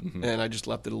hard enough, and I just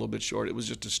left it a little bit short. It was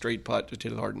just a straight putt, just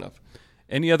hit it hard enough.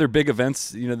 Any other big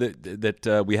events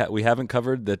that we haven't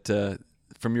covered that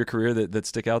from your career that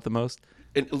stick out the most?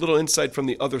 And a little insight from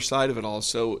the other side of it all.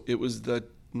 So it was the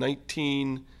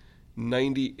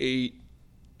 1998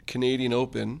 Canadian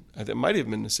Open. It might have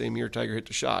been the same year Tiger hit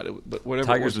the shot, but whatever.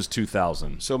 Tiger's was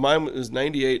 2000. So mine was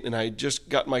 98, and I just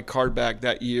got my card back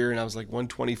that year, and I was like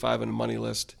 125 on the money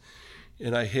list,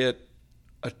 and I hit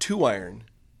a 2-iron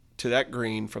to that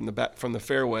green from the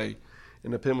fairway,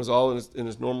 and the pin was all in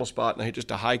its normal spot, and I hit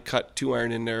just a high cut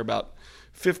 2-iron in there, about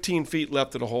 15 feet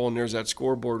left of the hole, and there's that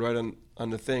scoreboard right on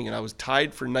the thing, and I was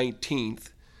tied for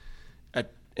 19th.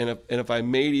 And if I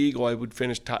made eagle, I would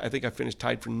finish. I think I finished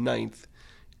tied for 9th,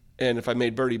 and if I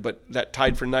made birdie, but that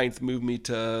tied for 9th moved me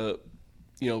to,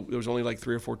 there was only like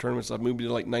 3 or 4 tournaments left. Moved me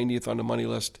to like 90th on the money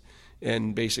list,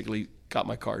 and basically got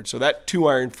my card. So that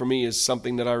 2-iron for me is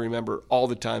something that I remember all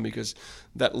the time because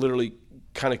that literally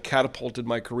kind of catapulted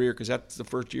my career because that's the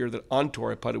first year that on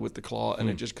tour I putted with the claw, and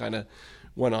it just kind of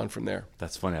went on from there.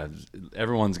 That's funny.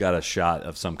 Everyone's got a shot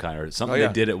of some kind or something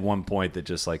they did at one point that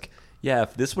just like. Yeah,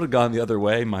 if this would have gone the other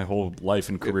way, my whole life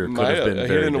and career could have been very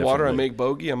hit in the water, I differently. make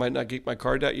bogey, I might not get my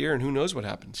card that year, and who knows what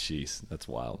happens. Jeez, that's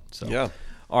wild. So yeah.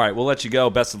 All right, we'll let you go.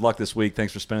 Best of luck this week.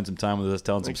 Thanks for spending some time with us,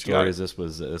 telling Thanks, some stories. This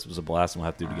was a blast, and we'll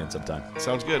have to do it again sometime.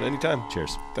 Sounds good. Anytime.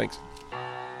 Cheers. Thanks.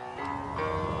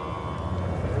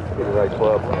 Be the right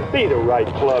club. Be the right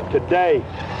club today.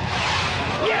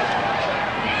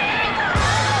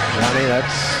 Johnny,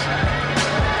 that's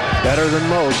better than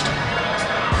most.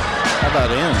 How about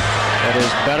in? That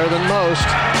is better than most.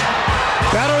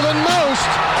 Better than most.